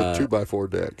 The 2x4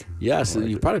 deck. Yes,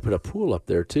 you probably put a pool up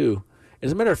there too.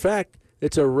 As a matter of fact,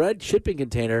 it's a red shipping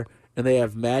container, and they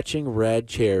have matching red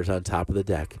chairs on top of the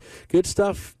deck. Good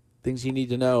stuff. Things you need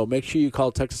to know. Make sure you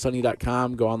call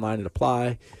TexasSunny.com. Go online and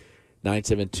apply.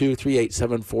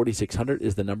 972-387-4600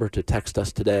 is the number to text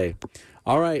us today.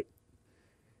 All right.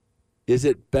 Is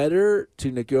it better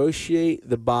to negotiate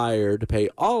the buyer to pay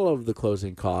all of the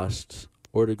closing costs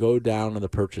or to go down on the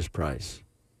purchase price?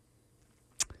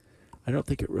 I don't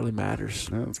think it really matters.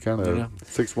 No, it's kind of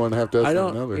 6 1, half dozen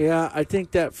another. Yeah, I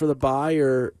think that for the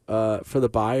buyer of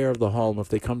the home, if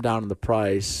they come down on the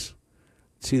price,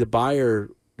 the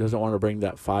buyer doesn't want to bring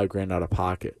that $5,000 out of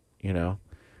pocket,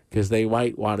 because they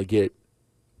might want to get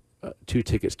 2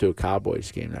 tickets to a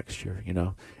Cowboys game next year.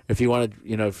 If you want to,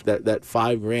 if that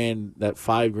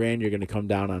 $5,000 you're going to come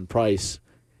down on price,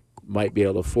 might be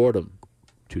able to afford them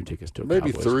 2 tickets to a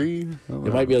maybe Cowboys 3. They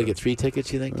might be able to get 3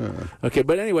 tickets. You think? Okay,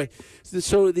 but anyway,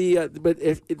 so but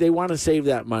if they want to save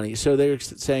that money, so they're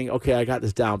saying, okay, I got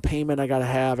this down payment I got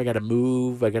to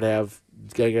move, I got to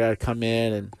come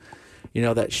in and.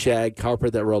 That shag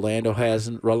carpet that Rolando has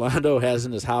in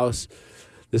his house.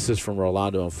 This is from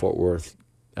Rolando in Fort Worth.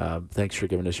 Thanks for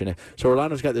giving us your name. So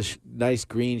Rolando's got this nice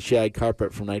green shag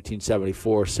carpet from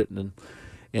 1974 sitting in,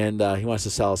 and he wants to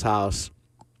sell his house.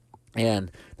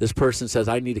 And this person says,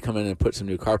 I need to come in and put some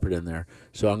new carpet in there.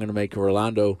 So I'm going to make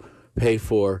Rolando pay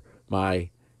for my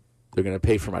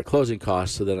closing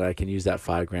costs so that I can use that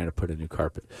 $5,000 to put a new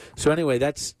carpet. So anyway,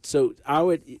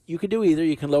 you could do either.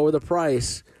 You can lower the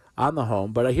price on the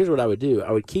home, but here's what I would do.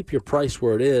 I would keep your price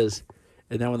where it is,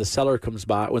 and then when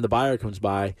the buyer comes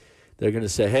by, they're going to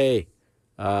say, hey,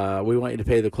 we want you to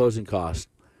pay the closing cost.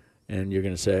 And you're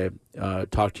going to say,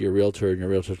 talk to your realtor, and your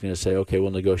realtor's going to say, okay,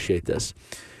 we'll negotiate this.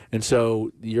 And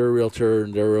so your realtor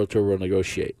and their realtor will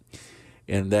negotiate.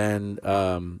 And then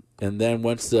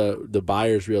once the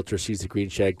buyer's realtor sees the green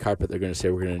shag carpet, they're going to say,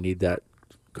 we're going to need that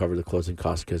cover the closing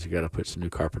costs because you got to put some new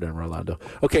carpet in Rolando.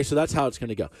 Okay, so that's how it's going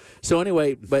to go. So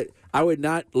anyway, but I would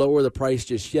not lower the price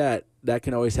just yet. That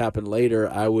can always happen later.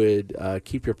 I would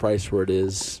keep your price where it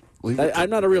is I'm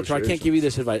not a realtor. I can't give you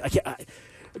this advice.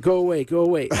 Go away.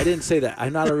 I didn't say that.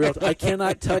 I'm not a realtor. I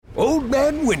cannot tell you. Old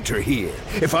Man Winter here.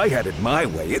 If I had it my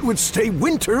way, it would stay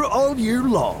winter all year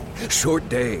long. Short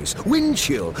days, wind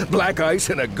chill, black ice,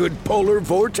 and a good polar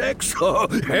vortex. Oh,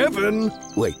 heaven.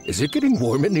 Wait, is it getting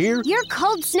warm in here? Your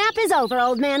cold snap is over,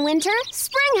 Old Man Winter.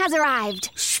 Spring has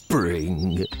arrived.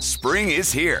 Spring. Spring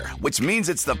is here, which means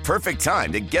it's the perfect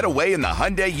time to get away in the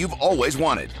Hyundai you've always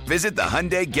wanted. Visit the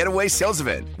Hyundai Getaway Sales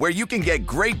Event, where you can get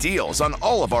great deals on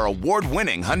all of our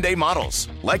award-winning Hyundai models,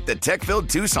 like the tech-filled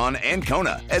Tucson and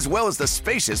Kona, as well as the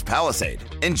spacious Palisade.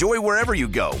 Enjoy wherever you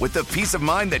go with the peace of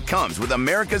mind that comes with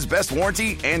America's best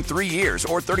warranty and 3 years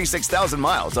or 36,000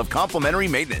 miles of complimentary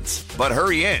maintenance. But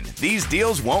hurry in, these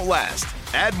deals won't last.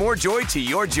 Add more joy to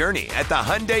your journey at the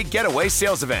Hyundai Getaway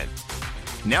Sales Event.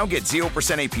 Now get 0%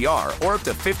 APR or up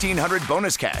to $1,500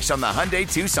 bonus cash on the Hyundai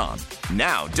Tucson.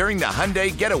 Now, during the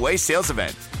Hyundai Getaway Sales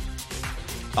Event.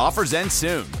 Offers end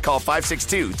soon. Call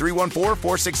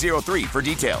 562-314-4603 for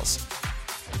details.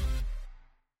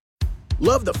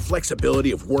 Love the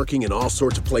flexibility of working in all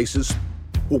sorts of places?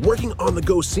 Well, working on the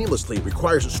go seamlessly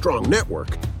requires a strong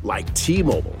network like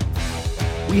T-Mobile.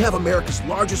 We have America's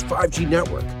largest 5G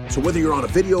network, so whether you're on a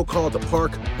video call at the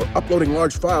park or uploading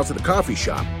large files at a coffee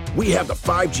shop, we have the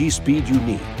 5G speed you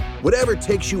need. Whatever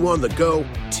takes you on the go,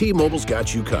 T-Mobile's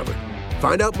got you covered.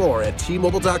 Find out more at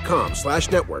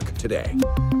T-Mobile.com/network today.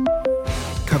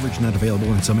 Coverage not available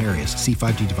in some areas. See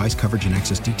 5G device coverage and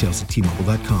access details at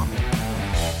T-Mobile.com.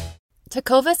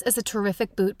 Tecovas is a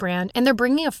terrific boot brand, and they're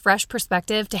bringing a fresh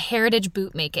perspective to heritage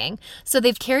boot making. So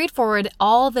they've carried forward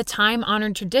all the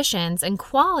time-honored traditions and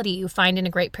quality you find in a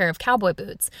great pair of cowboy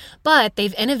boots, but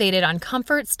they've innovated on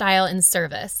comfort, style, and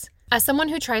service. As someone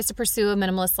who tries to pursue a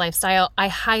minimalist lifestyle, I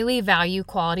highly value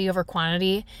quality over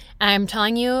quantity, and I'm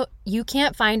telling you, you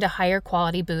can't find a higher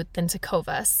quality boot than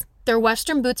Tecovas. Their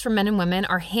Western boots for men and women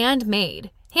are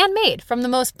handmade from the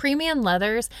most premium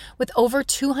leathers with over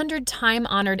 200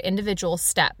 time-honored individual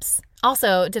steps.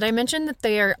 Also, did I mention that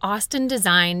they are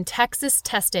Austin-designed,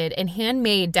 Texas-tested, and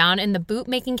handmade down in the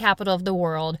boot-making capital of the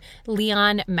world,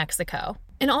 Leon, Mexico.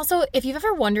 And also, if you've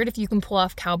ever wondered if you can pull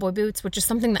off cowboy boots, which is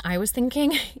something that I was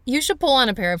thinking, you should pull on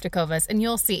a pair of Tecovas and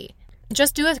you'll see.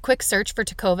 Just do a quick search for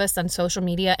Tecovas on social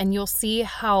media and you'll see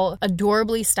how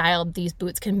adorably styled these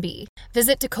boots can be.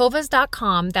 Visit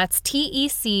tecovas.com, that's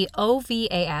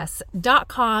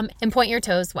TECOVAS.com, and point your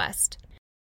toes west.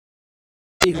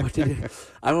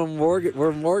 We're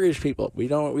mortgage people.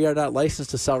 We are not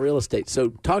licensed to sell real estate. So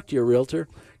talk to your realtor.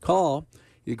 Call.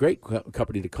 A great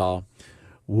company to call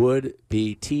would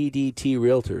be TDT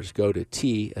Realtors. Go to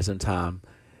T as in Tom,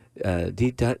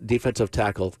 defensive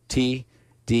tackle, TDT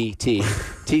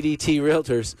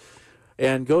Realtors,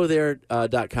 and go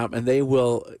there.com, and they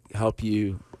will help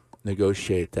you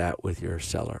negotiate that with your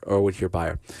seller or with your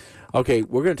buyer. Okay,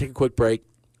 we're going to take a quick break,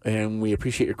 and we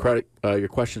appreciate your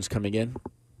questions coming in.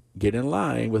 Get in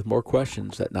line with more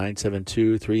questions at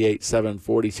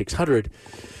 972-387-4600.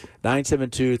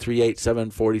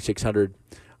 972-387-4600.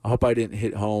 I hope I didn't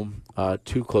hit home,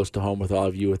 too close to home with all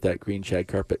of you with that green shag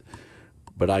carpet,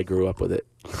 but I grew up with it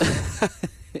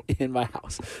in my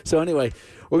house. So anyway,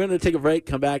 we're going to take a break,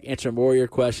 come back, answer more of your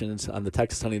questions on the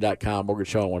TexasHoney.com Mortgage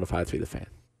Show on 105.3 The Fan.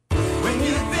 When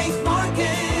you think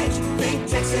mortgage, think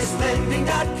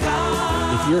TexasLending.com.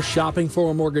 If you're shopping for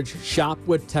a mortgage, shop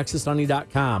with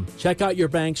TexasHoney.com. Check out your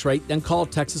bank's rate, then call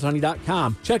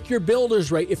TexasHoney.com. Check your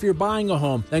builder's rate if you're buying a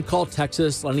home, then call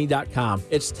TexasLending.com.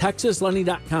 It's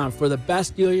TexasLending.com for the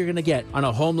best deal you're going to get on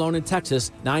a home loan in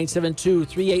Texas.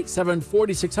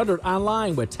 972-387-4600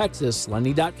 online with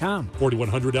TexasLending.com.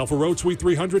 4100 Alpha Road, Suite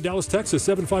 300, Dallas, Texas,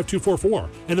 75244.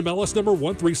 And MLS number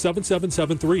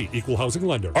 137773. Equal housing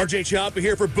lender. RJ Chiappa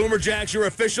here for Boomer Jacks, your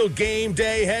official game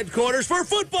day headquarters for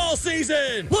football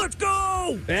season. Let's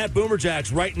go! At Boomer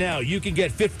Jacks right now, you can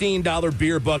get $15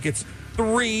 beer buckets,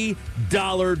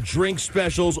 $3 drink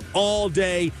specials all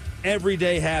day, every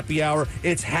day happy hour.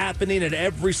 It's happening at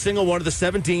every single one of the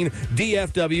 17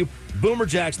 DFW Boomer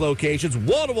Jacks locations,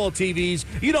 wall-to-wall TVs.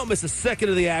 You don't miss a second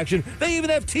of the action. They even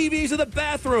have TVs in the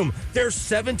bathroom. There's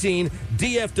 17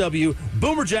 DFW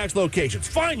Boomer Jacks locations.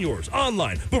 Find yours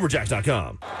online,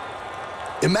 boomerjacks.com.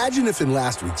 Imagine if in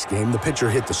last week's game, the pitcher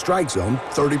hit the strike zone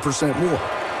 30% more.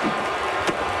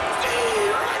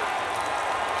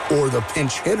 Or the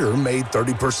pinch hitter made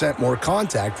 30% more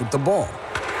contact with the ball.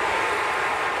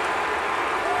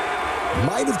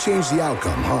 Might have changed the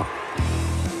outcome, huh?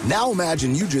 Now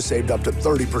imagine you just saved up to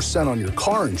 30% on your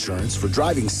car insurance for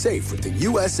driving safe with the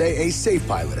USAA Safe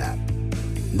Pilot app.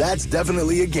 That's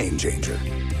definitely a game changer.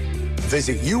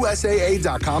 Visit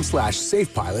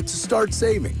USAA.com/SafePilot to start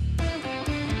saving.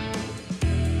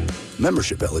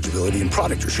 Membership eligibility and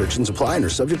product restrictions apply and are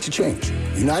subject to change.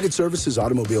 United Services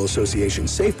Automobile Association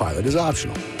Safe Pilot is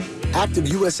optional. Active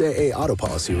USAA auto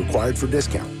policy required for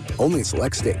discount. Only in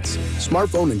select states.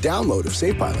 Smartphone and download of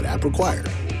Safe Pilot app required.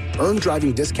 Earned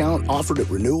driving discount offered at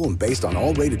renewal and based on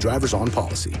all rated drivers on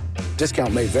policy.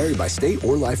 Discount may vary by state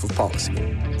or life of policy.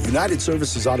 United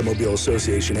Services Automobile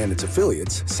Association and its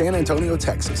affiliates, San Antonio,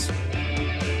 Texas.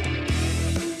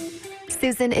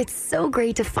 Susan, it's so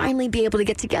great to finally be able to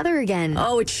get together again.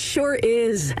 Oh, it sure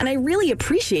is. And I really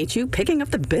appreciate you picking up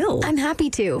the bill. I'm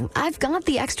happy to. I've got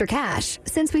the extra cash.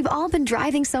 Since we've all been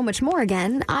driving so much more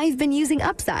again, I've been using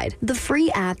Upside, the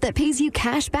free app that pays you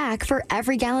cash back for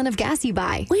every gallon of gas you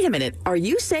buy. Wait a minute. Are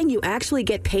you saying you actually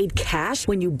get paid cash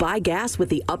when you buy gas with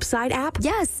the Upside app?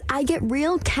 Yes, I get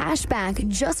real cash back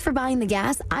just for buying the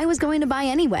gas I was going to buy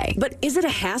anyway. But is it a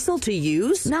hassle to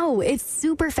use? No, it's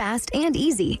super fast and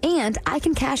easy. And I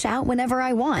can cash out whenever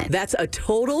I want. That's a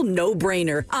total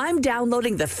no-brainer. I'm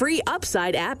downloading the free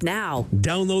Upside app now.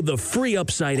 Download the free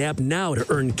Upside app now to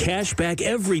earn cash back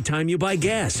every time you buy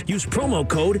gas. Use promo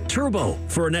code TURBO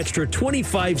for an extra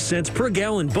 25 cents per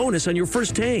gallon bonus on your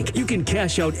first tank. You can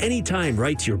cash out anytime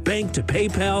right to your bank, to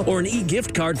PayPal, or an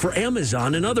e-gift card for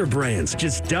Amazon and other brands.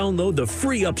 Just download the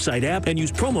free Upside app and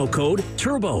use promo code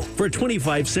TURBO for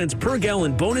 25 cents per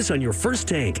gallon bonus on your first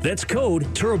tank. That's code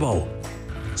TURBO.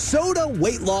 Soda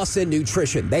Weight Loss and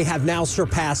Nutrition. They have now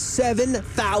surpassed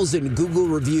 7,000 Google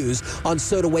reviews on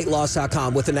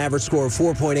SodaWeightLoss.com with an average score of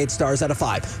 4.8 stars out of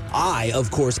 5. I, of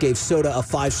course, gave Soda a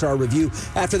 5-star review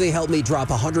after they helped me drop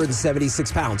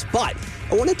 176 pounds. But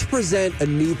I wanted to present a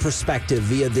new perspective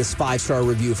via this 5-star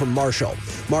review from Marshall.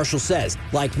 Marshall says,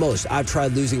 like most, I've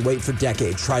tried losing weight for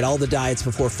decades, tried all the diets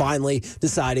before finally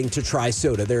deciding to try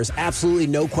Soda. There's absolutely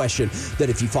no question that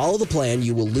if you follow the plan,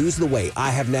 you will lose the weight.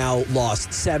 I have now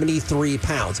lost 73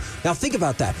 pounds. Now think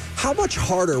about that. How much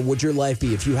harder would your life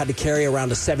be if you had to carry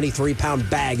around a 73-pound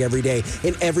bag every day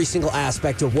in every single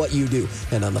aspect of what you do?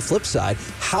 And on the flip side,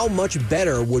 how much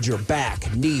better would your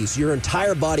back, knees, your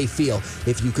entire body feel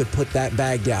if you could put that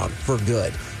bag down for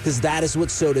good? Because that is what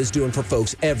Soda is doing for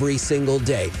folks every single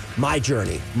day. My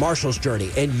journey, Marshall's journey,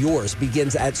 and yours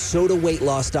begins at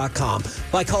SodaWeightLoss.com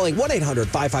by calling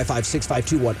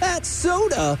 1-800-555-6521. That's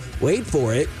Soda. Wait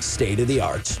for it. State of the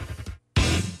art.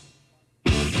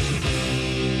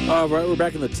 All right, we're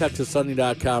back in the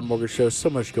TexasSunday.com mortgage show. So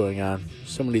much going on.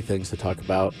 So many things to talk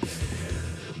about.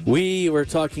 We were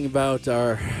talking about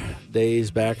our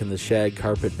days back in the shag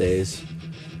carpet days.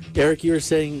 Eric, you were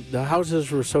saying the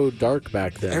houses were so dark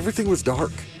back then. Everything was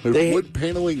dark. There was wood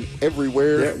paneling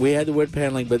everywhere. We had the wood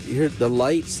paneling, but here the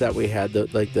lights that we had,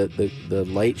 the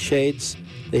light shades,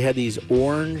 they had these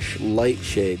orange light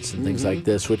shades and things like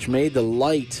this, which made the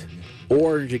light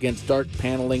orange against dark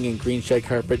paneling and green shag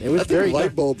carpet. It was very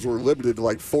light bulbs were limited to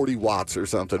like 40 watts or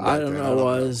something. I don't know.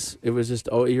 It was just.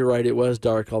 Oh, you're right. It was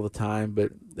dark all the time,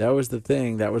 but that was the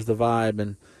thing. That was the vibe.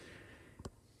 And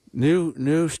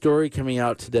new story coming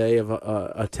out today of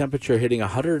a temperature hitting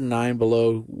 109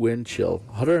 below wind chill,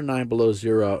 109 below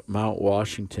zero at Mount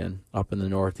Washington up in the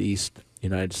northeast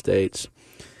United States.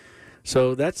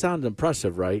 So that sounds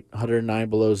impressive, right? 109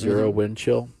 below zero wind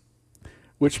chill,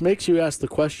 which makes you ask the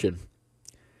question.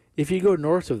 If you go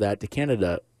north of that to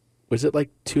Canada, was it like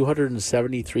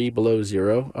 273 below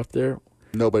zero up there?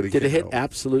 Nobody Did can it hit know.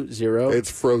 absolute zero?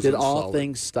 It's frozen Did all solid.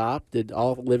 things stop? Did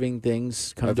all living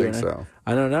things come to an end? I think so.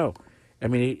 I don't know. I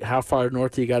mean, how far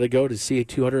north do you got to go to see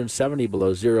 270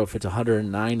 below zero if it's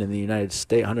 109 in the United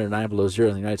States, 109 below zero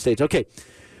in the United States? Okay,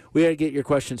 we got to get your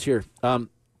questions here.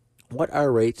 What are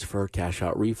rates for cash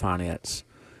out refinance?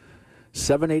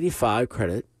 785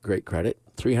 credit, great credit,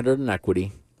 300 in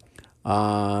equity.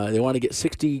 They want to get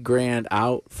 $60,000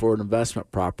 out for an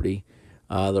investment property.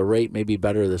 The rate may be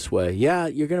better this way. Yeah,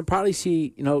 you're going to probably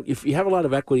see, if you have a lot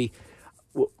of equity,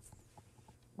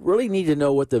 really need to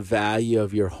know what the value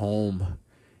of your home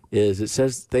is. It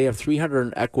says they have 300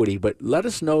 in equity, but let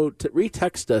us know,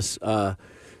 retext us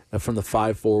from the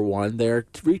 541 there.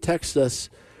 Retext us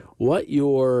what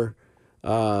your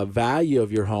value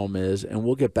of your home is, and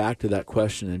we'll get back to that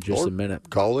question in just a minute.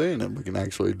 Call in, and we can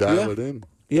actually dial it in.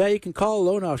 Yeah, you can call a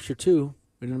loan officer, too.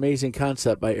 An amazing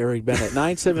concept by Eric Bennett.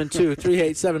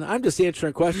 972-387. I'm just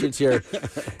answering questions here.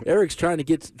 Eric's trying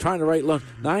to write loans.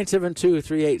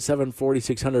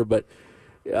 972-387-4600. But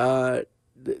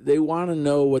they want to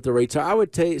know what the rates are. I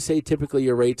would say typically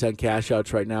your rates on cash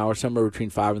outs right now are somewhere between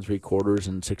 5 3/4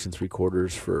 and 6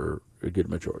 3/4 for a good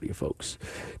majority of folks,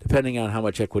 depending on how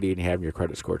much equity you have in your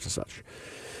credit scores and such.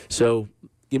 So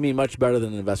give me much better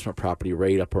than an investment property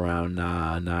rate up around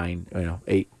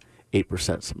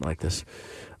 8%, something like this.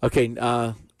 Okay,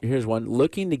 Here's one.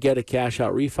 Looking to get a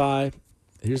cash-out refi.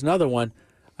 Here's another one.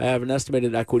 I have an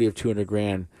estimated equity of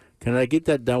 $200,000. Can I get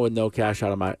that done with no cash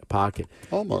out of my pocket?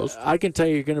 Almost. I can tell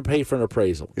you're going to pay for an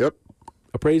appraisal. Yep.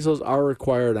 Appraisals are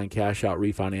required on cash-out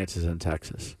refinances in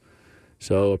Texas.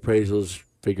 So appraisals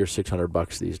figure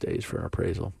 $600 these days for an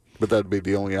appraisal. But that'd be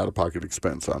the only out-of-pocket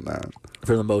expense on that.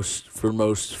 For most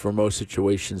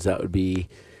situations, that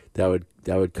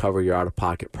would cover your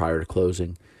out-of-pocket prior to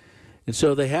closing. And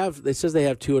so they says they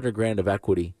have $200,000 of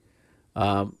equity.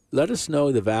 Let us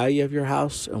know the value of your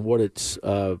house and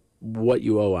what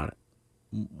you owe on it.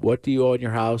 What do you owe on your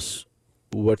house?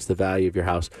 What's the value of your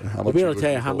house? We'll be able to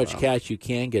tell you how much cash you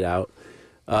can get out.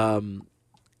 And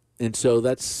so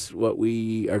that's what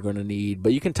we are going to need.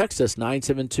 But you can text us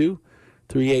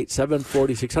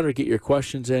 972-387-4600. Get your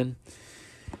questions in.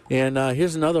 And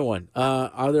here's another one.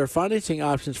 Are there financing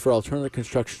options for alternative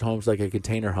construction homes like a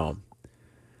container home?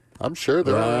 I'm sure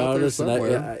there are out there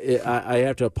somewhere. I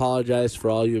have to apologize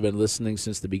for all you who have been listening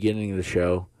since the beginning of the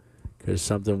show because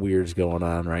something weird is going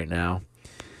on right now.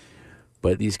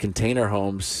 But these container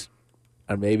homes,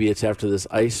 maybe it's after this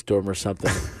ice storm or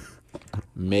something.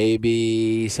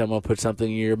 Maybe someone put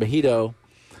something in your mojito.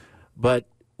 But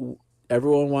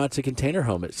everyone wants a container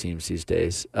home, it seems, these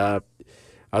days. Are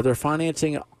there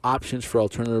financing options for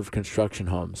alternative construction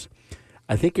homes?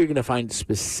 I think you're going to find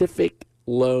specific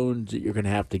loans that you're going to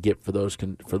have to get for those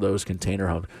container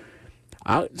homes.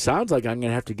 It sounds like I'm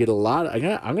going to have to get a lot. I'm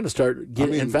going to start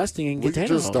investing in container homes.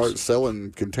 We just start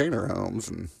selling container homes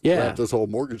and wrap this whole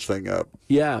mortgage thing up.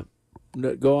 Yeah.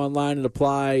 Go online and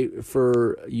apply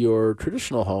for your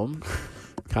traditional home,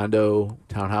 condo,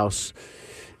 townhouse.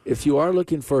 If you are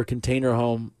looking for a container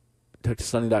home,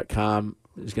 TexasSunny.com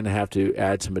is going to have to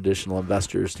add some additional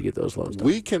investors to get those loans done.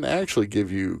 We can actually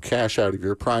give you cash out of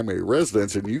your primary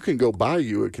residence, and you can go buy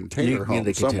you a container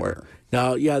home somewhere.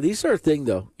 Now, these are a thing,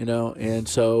 though, and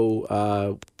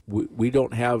so we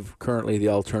don't have currently the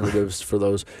alternatives for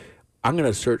those. I'm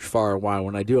going to search far and wide.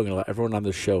 When I do, I'm going to let everyone on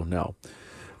the show know.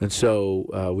 And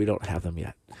so we don't have them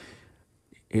yet.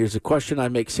 Here's a question. I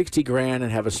make $60,000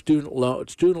 and have a student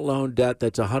loan debt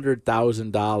that's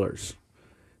 $100,000.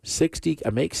 I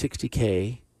make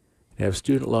 $60K, I have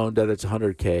student loan debt that's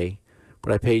 $100K,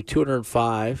 but I pay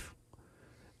 $205,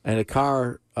 and a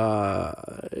car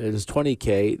is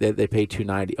 $20K. They pay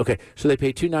 $290. Okay, so they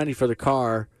pay $290 for the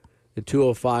car and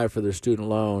 $205 for their student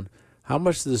loan. How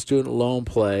much does the student loan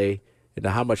play into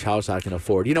how much house I can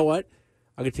afford? You know what?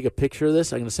 I'm going to take a picture of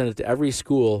this. I'm going to send it to every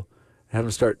school and have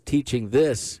them start teaching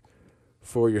this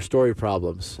for your story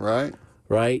problems. Right.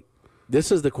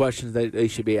 This is the questions that they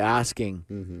should be asking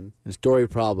in story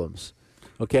problems.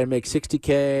 Okay, I make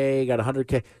 $60K, got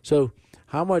 $100K. So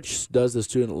how much does the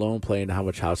student loan play into how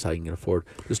much house I can afford?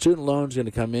 The student loan is going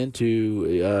to come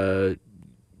into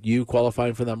you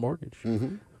qualifying for that mortgage.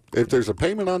 Mm-hmm. If there's a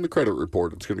payment on the credit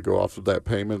report, it's going to go off of that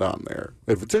payment on there.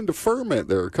 If it's in deferment,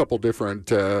 there are a couple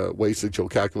different ways that you'll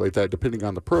calculate that depending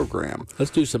on the program.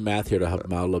 Let's do some math here to help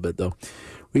them out a little bit, though.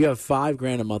 We have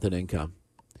 $5,000 a month in income.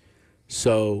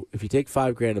 So if you take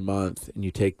 $5,000 a month and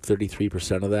you take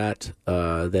 33% of that,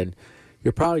 then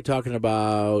you're probably talking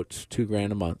about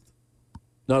 $2,000 a month.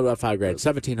 No, about $5,000,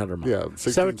 $1,700 a month. Yeah,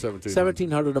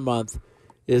 $1,700 a month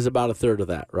is about a third of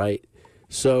that, right?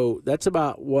 So that's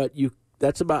about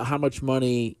how much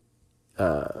money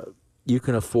you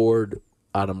can afford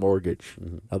on a mortgage.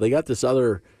 Mm-hmm. Now they got this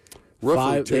other they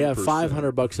have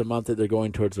 $500 a month that they're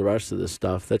going towards the rest of this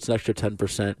stuff. That's an extra 10%.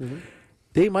 Mm-hmm.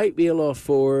 They might be able to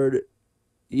afford.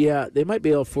 Yeah, they might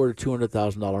be able to afford a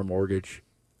 $200,000 mortgage.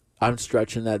 I'm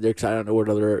stretching that there because I don't know what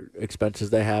other expenses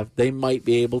they have. They might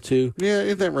be able to. Yeah,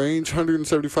 in that range,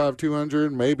 $175,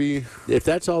 $200, maybe. If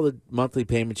that's all the monthly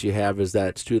payments you have is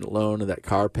that student loan and that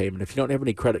car payment, if you don't have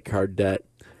any credit card debt,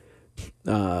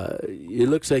 it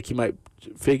looks like you might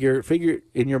figure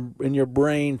in your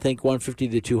brain, think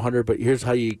 $150 to $200. But here's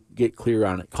how you get clear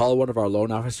on it: call one of our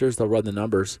loan officers. They'll run the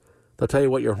numbers. They'll tell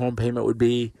you what your home payment would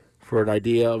be for an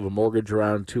idea of a mortgage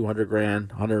around $200,000,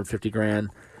 $150,000,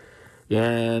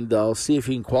 and they'll see if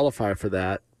you can qualify for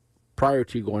that prior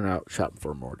to going out shopping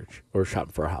for a mortgage or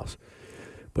shopping for a house.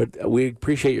 But we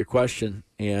appreciate your question,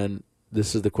 and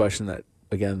this is the question that,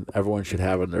 again, everyone should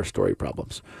have in their story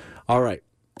problems. All right,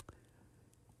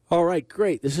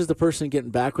 great. This is the person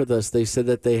getting back with us. They said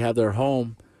that they have their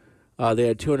home. They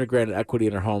had $200,000 in equity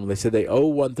in their home. They said they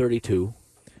owe $132,000.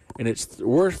 And it's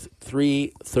worth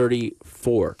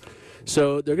 $334,000.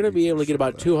 So they're going to be able to get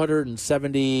about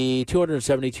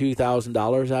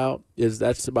 $272,000 out.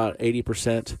 That's about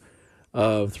 80%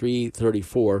 of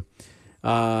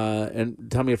 $334,000.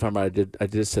 And tell me if I'm right. I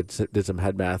did some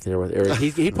head math here with Eric.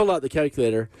 He pulled out the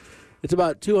calculator, It's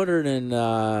about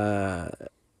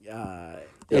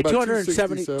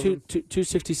 270,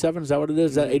 267. Is that what it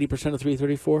is? Is that 80% of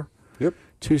 334? Yep.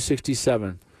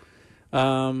 267.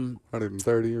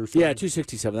 130 or something. Yeah,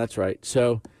 267. That's right.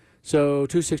 So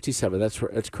 267.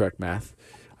 That's correct math.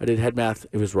 I did head math.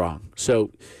 It was wrong.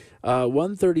 So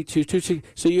 132. 260.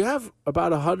 So you have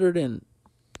about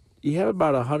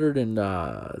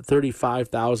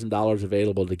 $135,000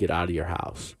 available to get out of your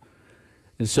house,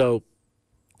 and so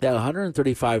that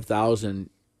 $135,000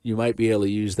 you might be able to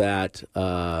use that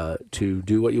to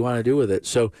do what you want to do with it.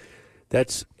 So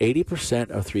that's 80%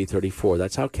 of 334.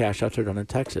 That's how cash outs are done in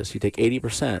Texas. You take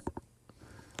 80%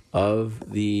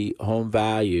 of the home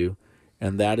value,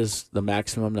 and that is the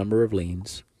maximum number of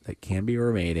liens that can be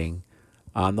remaining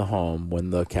on the home when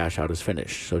the cash out is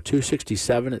finished. So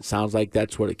 267, it sounds like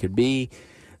that's what it could be.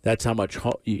 That's how much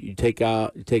you take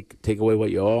out, take away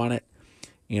what you owe on it,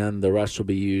 and the rest will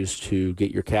be used to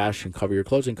get your cash and cover your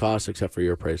closing costs, except for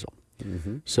your appraisal.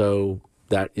 Mm-hmm. So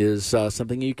that is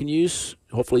something you can use.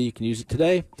 Hopefully you can use it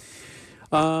today.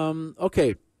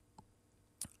 Okay,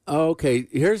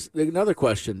 here's another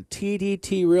question.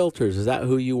 TDT Realtors, is that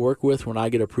who you work with when I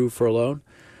get approved for a loan?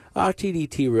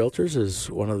 TDT Realtors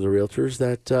is one of the realtors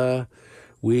that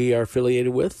we are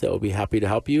affiliated with that will be happy to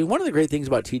help you. And one of the great things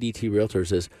about TDT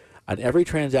Realtors is on every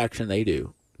transaction they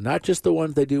do, not just the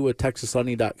ones they do with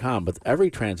TexasLending.com, but every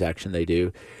transaction they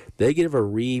do, they give a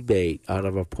rebate out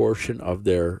of a portion of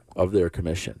their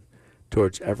commission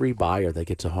towards every buyer that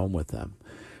gets a home with them.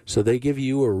 So they give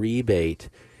you a rebate.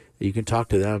 You can talk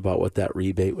to them about what that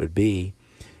rebate would be.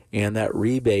 And that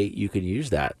rebate, you can use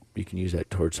that. You can use that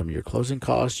towards some of your closing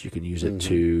costs. You can use it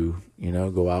to,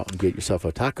 go out and get yourself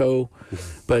a taco.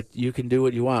 But you can do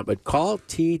what you want. But call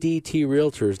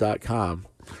TDTRealtors.com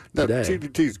today. Now,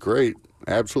 TDT's great.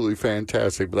 Absolutely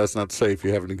fantastic. But that's not to say if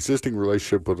you have an existing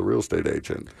relationship with a real estate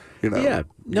agent. Yeah.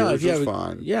 No, if you have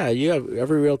fine. Yeah, you have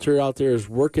every realtor out there is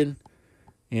working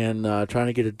and trying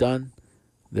to get it done.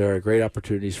 There are great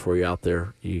opportunities for you out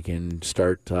there. You can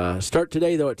start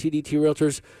today, though, at TDT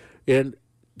Realtors. And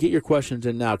get your questions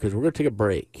in now because we're going to take a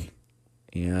break.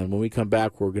 And when we come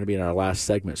back, we're going to be in our last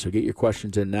segment. So get your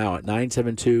questions in now at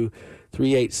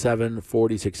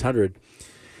 972-387-4600.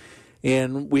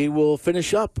 And we will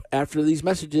finish up after these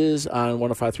messages on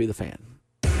 105.3 The Fan.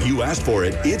 You asked for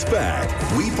it. It's back.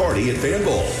 We party at Fan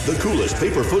Bowl, the coolest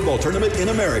paper football tournament in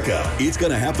America. It's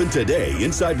going to happen today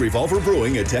inside Revolver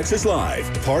Brewing at Texas Live.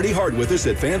 Party hard with us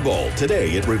at Fan Bowl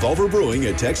today at Revolver Brewing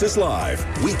at Texas Live.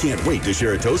 We can't wait to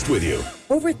share a toast with you.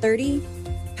 Over 30?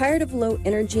 Tired of low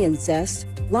energy and zest?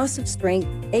 Loss of strength?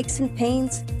 Aches and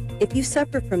pains? If you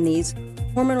suffer from these,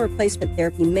 hormone replacement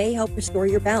therapy may help restore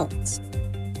your balance.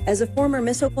 As a former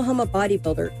Miss Oklahoma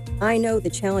bodybuilder, I know the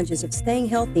challenges of staying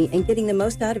healthy and getting the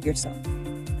most out of yourself.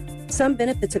 Some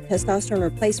benefits of testosterone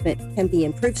replacement can be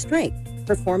improved strength,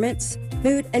 performance,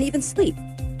 mood, and even sleep.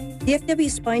 DFW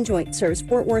Spine Joint serves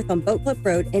Fort Worth on Boat Club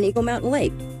Road and Eagle Mountain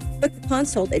Lake. Book a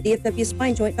consult at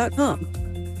dfwspinejoint.com.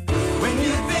 When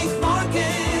you think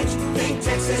mortgage, think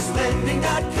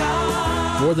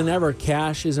TexasLending.com. More than ever,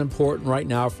 cash is important right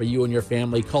now for you and your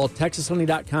family. Call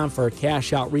TexasLending.com for a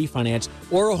cash out refinance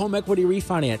or a home equity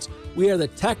refinance. We are the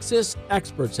Texas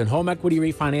experts in home equity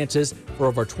refinances for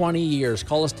over 20 years.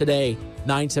 Call us today,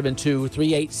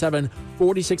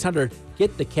 972-387-4600.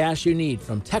 Get the cash you need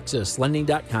from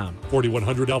TexasLending.com.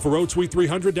 4100 Alpha Road, Suite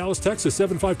 300, Dallas, Texas,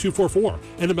 75244.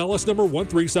 And MLS number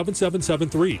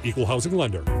 137773. Equal housing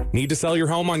lender. Need to sell your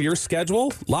home on your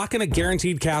schedule? Lock in a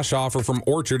guaranteed cash offer from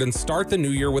Orchard and start the new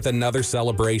year with another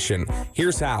celebration.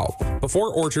 Here's how.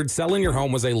 Before Orchard, selling your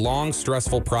home was a long,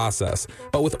 stressful process.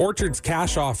 But with Orchard's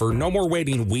cash offer, no more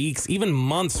waiting weeks, even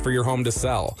months for your home to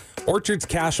sell. Orchard's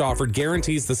cash offer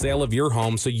guarantees the sale of your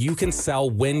home so you can sell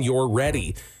when you're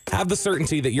ready. Have the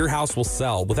certainty that your house will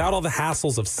sell without all the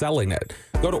hassles of selling it.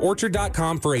 Go to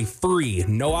Orchard.com for a free,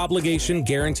 no-obligation,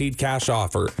 guaranteed cash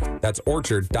offer. That's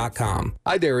Orchard.com.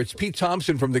 Hi there, it's Pete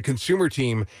Thompson from the Consumer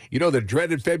Team. You know the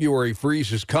dreaded February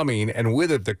freeze is coming, and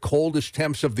with it, the coldest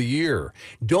temps of the year.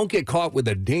 Don't get caught with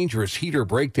a dangerous heater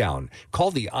breakdown.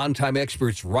 Call the On-Time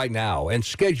experts right now and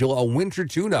schedule a winter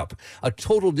tune-up, a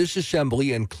total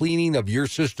disassembly and cleaning of your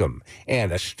system,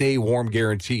 and a stay-warm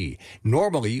guarantee.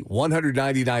 Normally,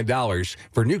 $199 $59.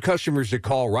 For new customers to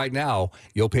call right now,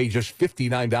 you'll pay just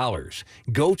 $59.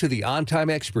 Go to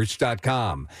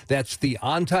theontimeexperts.com. That's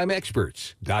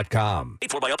theontimeexperts.com.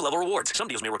 Paid for by Up Level Rewards. Some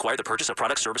deals may require the purchase of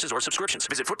products, services, or subscriptions.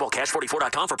 Visit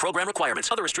footballcash44.com for program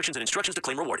requirements. Other restrictions and instructions to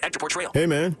claim reward. Act report trail. Hey,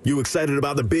 man, you excited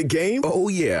about the big game? Oh,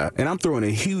 yeah, and I'm throwing a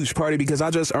huge party because I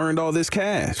just earned all this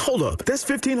cash. Hold up, that's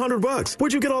 $1,500.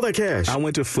 Where'd you get all that cash? I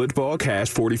went to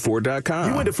footballcash44.com.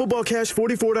 You went to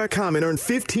footballcash44.com and earned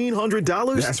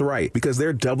 $1,500? That's right, because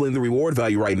they're doubling the reward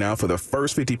value right now for the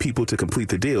first 50 people to complete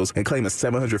the deals and claim a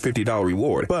 $750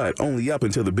 reward, but only up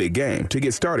until the big game. To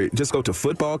get started, just go to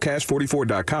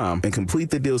footballcash44.com and complete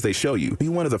the deals they show you. Be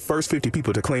one of the first 50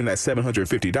 people to claim that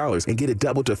 $750 and get it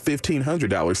doubled to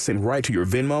 $1,500 sent right to your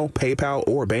Venmo, PayPal,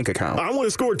 or bank account. I want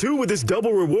to score too with this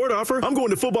double reward offer. I'm going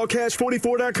to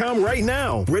footballcash44.com right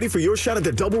now. Ready for your shot at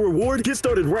the double reward? Get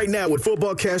started right now with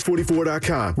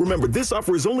footballcash44.com. Remember, this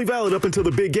offer is only valid up until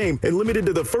the big game and limited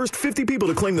to the first 50 people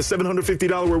to claim the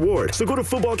 $750 reward. So go to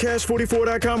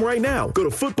footballcash44.com right now. Go to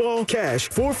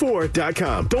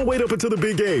footballcash44.com. Don't wait up until the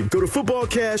big game. Go to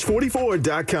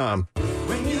footballcash44.com.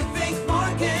 When you think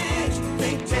mortgage,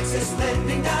 think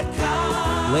TexasLending.com.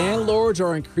 Landlords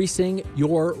are increasing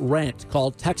your rent.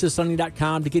 Call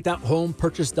TexasLending.com to get that home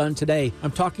purchase done today.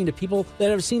 I'm talking to people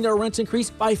that have seen their rents increase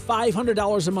by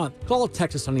 $500 a month. Call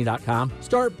TexasLending.com.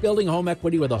 Start building home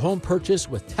equity with a home purchase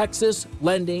with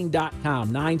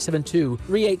TexasLending.com.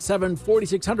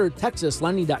 972-387-4600.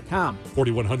 TexasLending.com.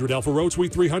 4100 Alpha Road,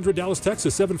 Suite 300, Dallas,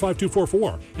 Texas,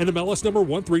 75244. And MLS number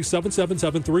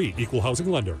 137773. Equal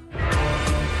housing lender.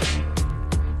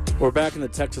 We're back in the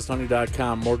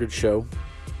TexasLending.com mortgage show.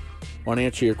 Want to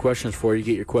answer your questions for you.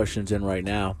 Get your questions in right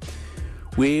now.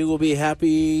 We will be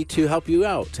happy to help you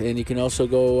out. And you can also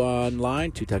go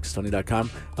online to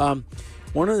TexasLending.com.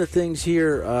 One of the things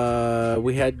here,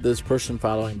 we had this person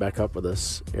following back up with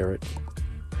us, Eric.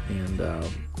 And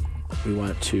we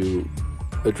want to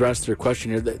address their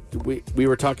question here. That we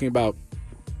were talking about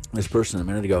this person a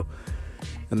minute ago.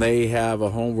 And they have a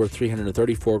home worth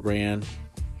 $334,000.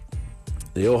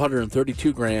 They owe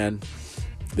 $132,000.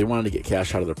 They wanted to get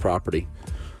cash out of their property,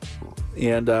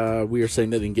 and we are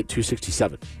saying that they can get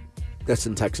 $267,000. That's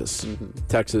in Texas. In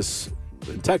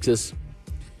Texas,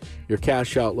 your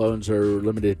cash out loans are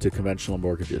limited to conventional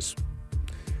mortgages.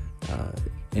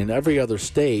 In every other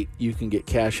state, you can get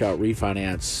cash out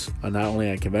refinance not only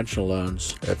on conventional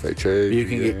loans. FHA. You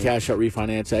can get cash out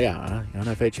refinance, on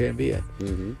FHA and VA.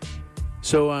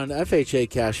 So on FHA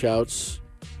cash outs,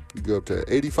 you go up to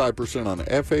 85% on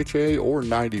FHA or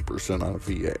 90% on a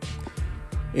VA.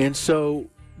 And so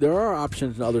there are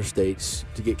options in other states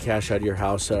to get cash out of your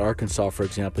house. At Arkansas, for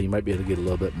example, you might be able to get a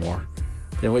little bit more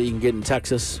than what you can get in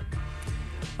Texas.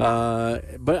 But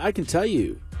I can tell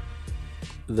you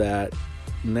that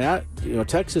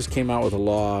Texas came out with a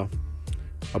law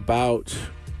about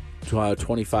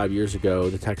 25 years ago,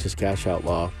 the Texas cash out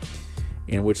law,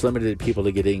 in which limited people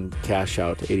to getting cash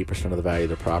out to 80% of the value of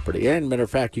their property. And matter of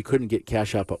fact, you couldn't get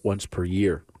cash out but once per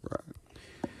year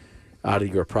out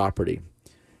of your property.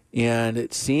 And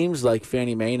it seems like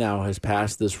Fannie Mae now has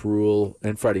passed this rule,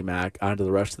 and Freddie Mac, onto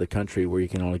the rest of the country where you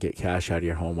can only get cash out of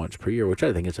your home once per year, which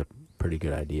I think is a pretty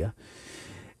good idea.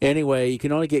 Anyway, you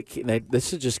can only get,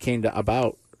 this just came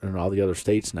about in all the other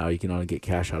states now, you can only get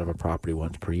cash out of a property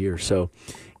once per year. So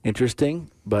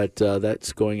interesting, but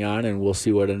that's going on, and we'll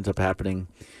see what ends up happening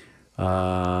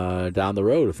down the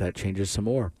road if that changes some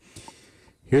more.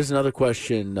 Here's another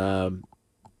question.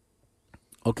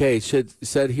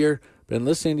 Said here, been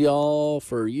listening to y'all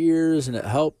for years, and it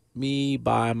helped me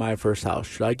buy my first house.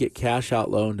 Should I get cash out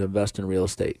loan to invest in real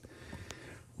estate?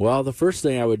 Well, the first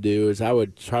thing I would do is I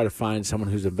would try to find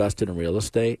someone who's invested in real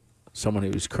estate, someone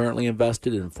who's currently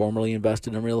invested and formerly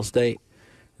invested in real estate,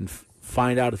 and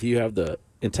find out if you have the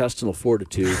intestinal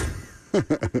fortitude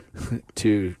and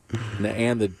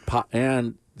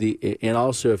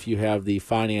also if you have the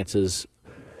finances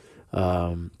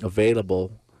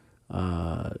available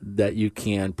that you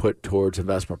can put towards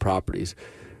investment properties.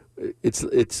 It's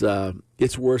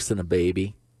worse than a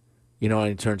baby,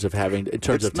 in terms of time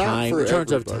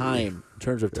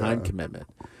commitment.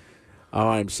 All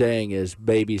I'm saying is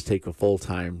babies take a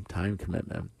full-time time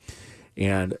commitment.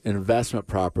 And investment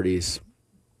properties,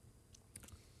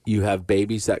 you have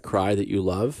babies that cry that you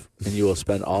love, and you will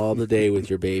spend all the day with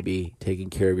your baby taking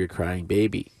care of your crying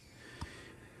baby.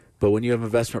 But when you have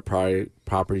investment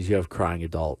properties, you have crying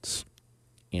adults.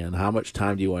 And how much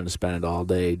time do you want to spend all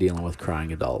day dealing with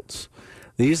crying adults?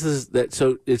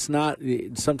 So it's not.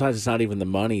 Sometimes it's not even the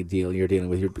money deal you're dealing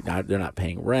with. They're not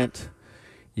paying rent.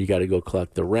 You got to go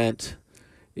collect the rent.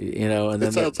 You know, and then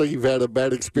it sounds like you've had a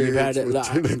bad experience with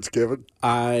tenants, Kevin.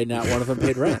 Not one of them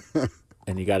paid rent,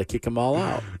 and you got to kick them all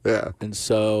out. Yeah, and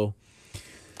so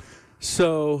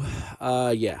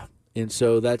yeah, and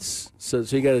so that's so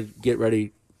you got to get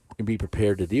ready and be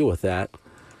prepared to deal with that,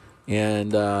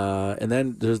 and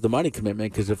then there's the money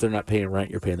commitment, because if they're not paying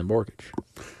rent, you're paying the mortgage,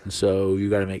 and so you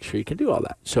got to make sure you can do all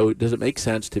that. So does it make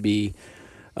sense to be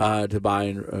to buy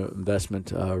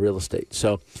investment real estate?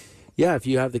 So. Yeah, if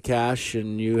you have the cash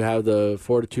and you have the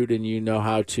fortitude and you know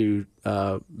how to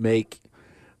make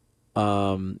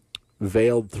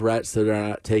veiled threats that are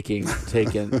not taken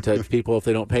to people if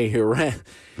they don't pay your rent,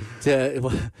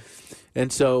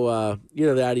 and so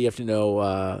that you have to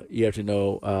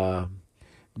know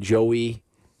Joey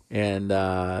and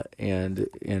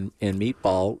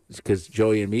Meatball, because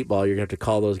Joey and Meatball, you're gonna have to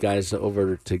call those guys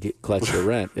over to collect your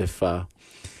rent if.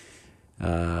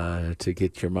 To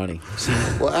get your money.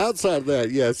 Well, outside of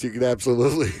that, yes, you can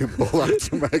absolutely pull out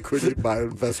some equity by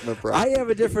investment property. I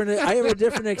have a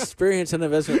different experience in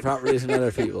investment properties than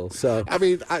other people. So I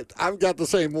mean, I've got the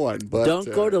same one, but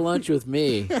don't go to lunch with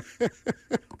me.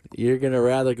 You're gonna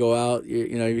rather go out.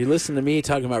 You know, if you listen to me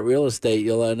talking about real estate,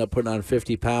 you'll end up putting on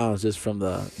 50 pounds just from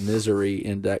the misery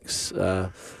index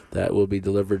that will be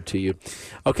delivered to you.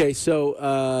 Okay,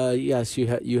 so yes,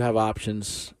 you have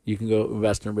options. You can go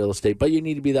invest in real estate, but you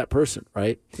need to be that person,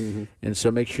 right? Mm-hmm. And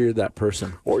so make sure you're that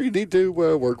person. Or you need to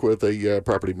work with a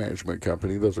property management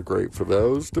company. Those are great for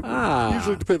those.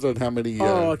 Usually depends on how many.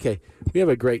 Okay. We have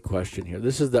a great question here.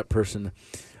 This is that person.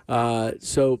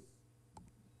 So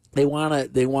they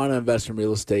want to invest in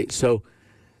real estate. So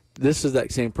this is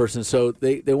that same person. So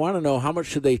they want to know how much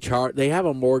should they charge. They have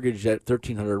a mortgage at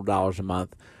 $1,300 a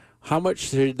month. How much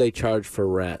should they charge for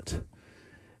rent?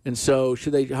 And so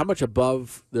how much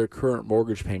above their current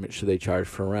mortgage payment should they charge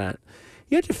for rent?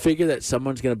 You have to figure that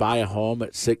someone's going to buy a home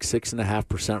at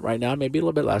 6.5% right now, maybe a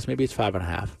little bit less, maybe it's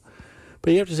 5.5%.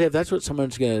 But you have to say, if that's what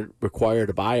someone's going to require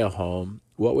to buy a home,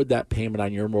 what would that payment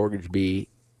on your mortgage be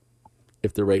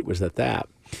if the rate was at that?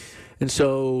 And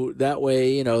so that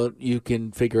way, you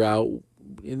can figure out,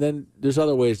 and then there's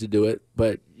other ways to do it,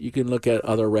 but you can look at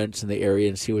other rents in the area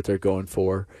and see what they're going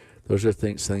for. Those are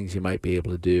things you might be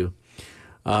able to do.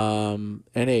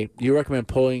 Do you recommend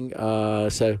pulling?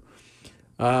 Anyway,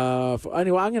 I'm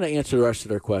going to answer the rest of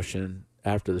their question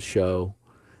after the show.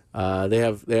 They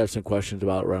have some questions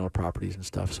about rental properties and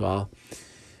stuff, so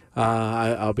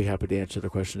I'll be happy to answer the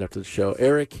questions after the show.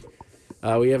 Eric,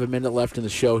 we have a minute left in the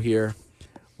show here.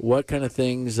 What kind of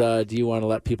things do you want to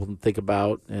let people think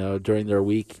about during their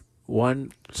week?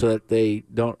 One, so that they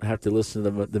don't have to listen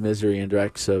to the misery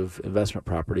index of investment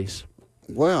properties.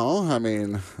 Well, I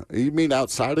mean, you mean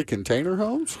outside of container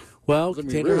homes? Well,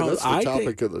 container homes. That's the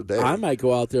topic of the day. I might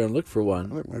go out there and look for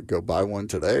one. I might go buy one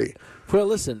today. Well,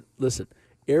 listen.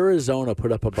 Arizona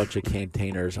put up a bunch of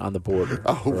containers on the border.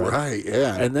 Oh, right,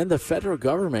 yeah. And then the federal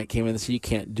government came in and said you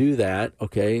can't do that,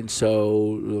 okay? And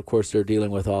so, of course, they're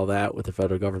dealing with all that with the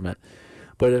federal government.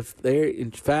 But if they,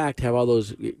 in fact, have all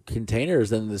those containers,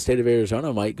 then the state of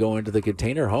Arizona might go into the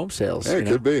container home sales. Yeah, it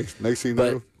could be. Next thing you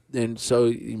know. And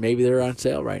so maybe they're on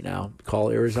sale right now.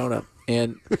 Call Arizona.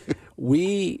 And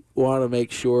we want to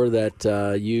make sure that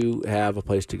you have a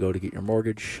place to go to get your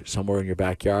mortgage somewhere in your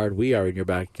backyard. We are in your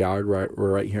backyard. We're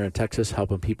right here in Texas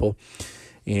helping people.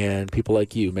 And people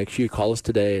like you, make sure you call us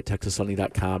today at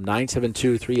TexasLending.com,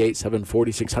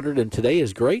 972-387-4600. And today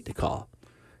is great to call,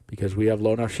 because we have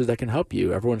loan officers that can help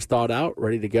you. Everyone's thought out,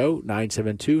 ready to go.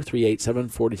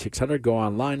 972-387-4600. Go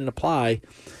online and apply.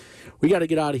 We got to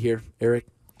get out of here, Eric.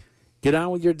 Get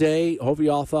on with your day. Hope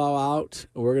you all thaw out.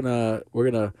 We're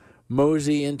gonna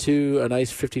mosey into a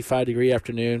nice 55-degree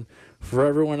afternoon. For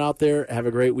everyone out there, have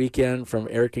a great weekend. From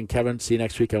Eric and Kevin, see you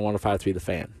next week on 105.3 The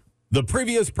Fan. The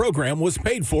previous program was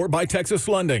paid for by Texas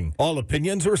Lending. All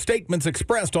opinions or statements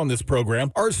expressed on this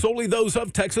program are solely those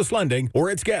of Texas Lending or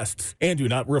its guests and do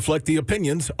not reflect the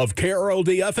opinions of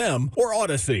KRLD-FM or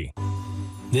Odyssey.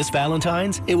 This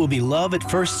Valentine's, it will be love at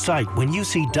first sight when you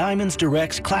see Diamonds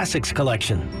Direct's Classics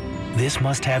Collection. This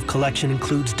must-have collection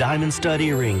includes diamond stud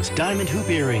earrings, diamond hoop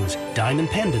earrings, diamond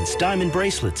pendants, diamond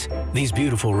bracelets. These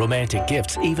beautiful romantic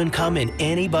gifts even come in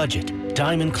any budget.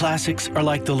 Diamond Classics are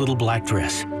like the little black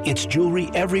dress. It's jewelry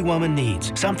every woman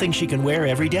needs, something she can wear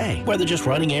every day, whether just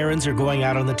running errands or going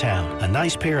out on the town. A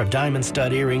nice pair of diamond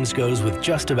stud earrings goes with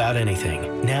just about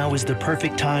anything. Now is the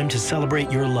perfect time to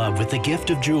celebrate your love with the gift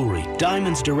of jewelry.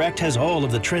 Diamonds Direct has all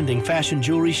of the trending fashion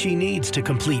jewelry she needs to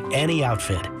complete any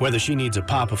outfit. Whether she needs a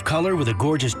pop of color with a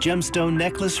gorgeous gemstone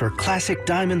necklace or classic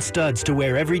diamond studs to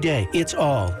wear every day, it's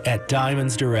all at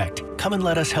Diamonds Direct. Come and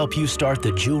let us help you start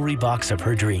the jewelry box of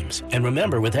her dreams. And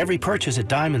remember, with every purchase at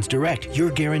Diamonds Direct, you're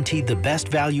guaranteed the best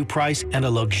value price and a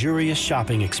luxurious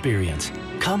shopping experience.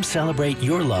 Come celebrate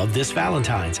your love this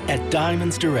Valentine's at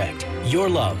Diamonds Direct. Your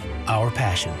love, our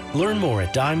passion. Learn more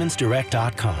at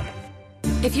diamondsdirect.com.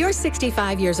 If you're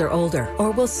 65 years or older, or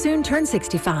will soon turn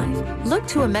 65, look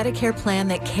to a Medicare plan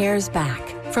that cares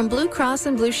back. From Blue Cross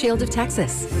and Blue Shield of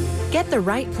Texas. Get the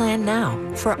right plan now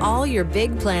for all your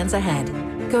big plans ahead.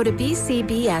 Go to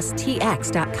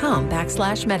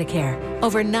bcbstx.com/Medicare.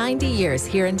 Over 90 years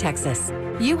here in Texas.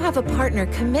 You have a partner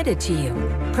committed to you,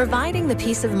 providing the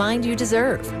peace of mind you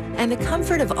deserve and the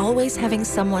comfort of always having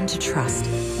someone to trust.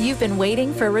 You've been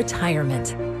waiting for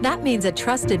retirement. That means a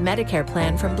trusted Medicare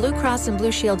plan from Blue Cross and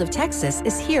Blue Shield of Texas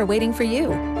is here waiting for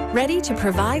you, ready to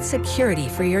provide security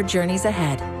for your journeys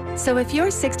ahead. So if you're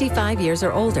 65 years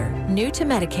or older, new to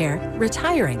Medicare,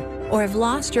 retiring, or have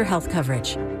lost your health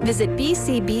coverage, visit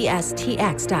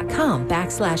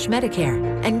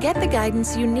bcbstx.com/Medicare and get the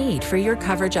guidance you need for your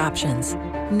coverage options.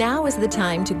 Now is the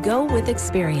time to go with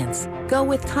experience, go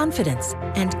with confidence,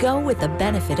 and go with the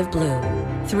benefit of Blue.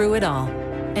 Through it all.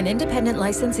 An independent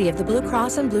licensee of the Blue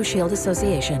Cross and Blue Shield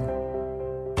Association.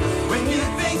 When you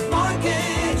think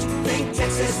mortgage, think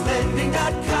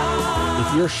TexasLending.com.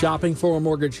 If you're shopping for a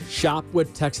mortgage, shop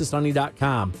with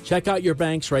TexasLending.com. Check out your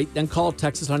bank's rate, then call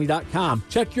TexasLending.com.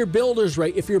 Check your builder's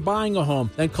rate if you're buying a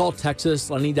home, then call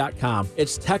TexasLending.com.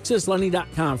 It's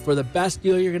TexasLending.com for the best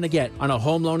deal you're going to get on a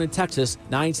home loan in Texas.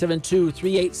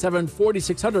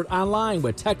 972-387-4600 online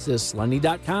with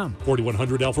TexasLending.com.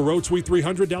 4100 Alpha Road, Suite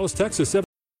 300, Dallas, Texas.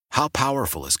 How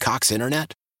powerful is Cox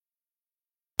Internet?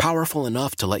 Powerful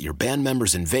enough to let your band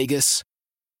members in Vegas,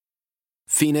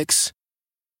 Phoenix,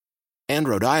 and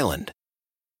Rhode Island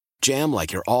jam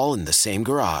like you're all in the same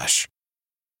garage.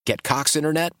 Get Cox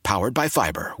Internet powered by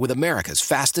fiber with America's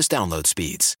fastest download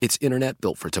speeds. It's internet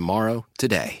built for tomorrow,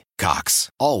 today. Cox,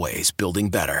 always building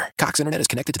better. Cox Internet is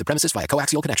connected to the premises via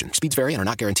coaxial connection. Speeds vary and are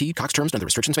not guaranteed. Cox terms and other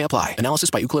restrictions may apply.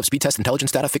 Analysis by Ookla Speed Test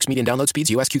Intelligence Data. Fixed median download speeds.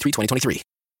 US Q3 2023.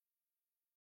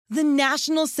 The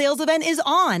national sales event is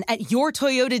on at your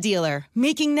Toyota dealer,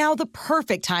 making now the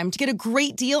perfect time to get a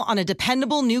great deal on a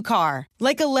dependable new car.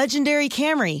 Like a legendary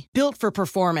Camry, built for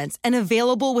performance and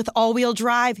available with all-wheel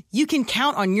drive, you can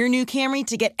count on your new Camry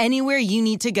to get anywhere you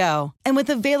need to go. And with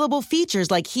available features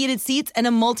like heated seats and a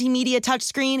multimedia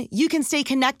touchscreen, you can stay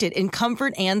connected in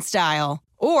comfort and style.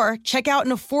 Or check out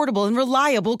an affordable and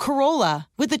reliable Corolla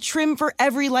with a trim for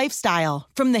every lifestyle,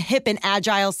 from the hip and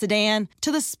agile sedan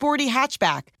to the sporty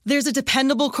hatchback. There's a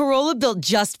dependable Corolla built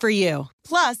just for you.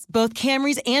 Plus, both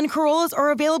Camrys and Corollas are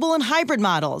available in hybrid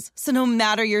models, so no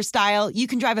matter your style, you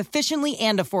can drive efficiently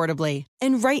and affordably.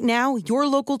 And right now, your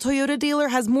local Toyota dealer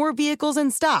has more vehicles in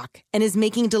stock and is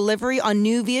making delivery on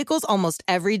new vehicles almost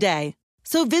every day.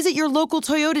 So visit your local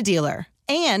Toyota dealer.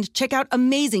 And check out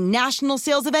amazing national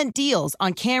sales event deals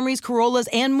on Camrys, Corollas,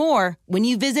 and more when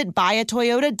you visit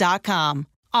buyatoyota.com.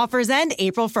 Offers end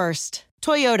April 1st.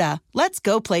 Toyota, let's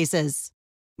go places.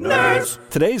 Nerds!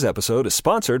 Today's episode is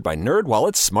sponsored by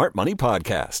NerdWallet's Smart Money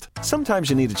Podcast. Sometimes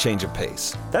you need a change of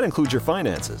pace. That includes your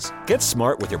finances. Get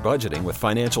smart with your budgeting with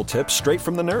financial tips straight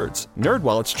from the nerds.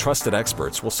 NerdWallet's trusted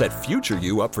experts will set future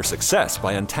you up for success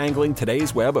by untangling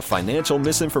today's web of financial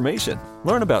misinformation.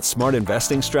 Learn about smart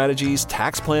investing strategies,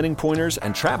 tax planning pointers,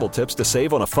 and travel tips to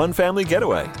save on a fun family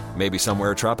getaway. Maybe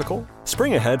somewhere tropical?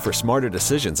 Spring ahead for smarter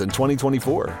decisions in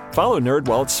 2024. Follow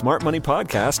NerdWallet's Smart Money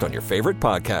Podcast on your favorite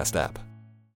podcast app.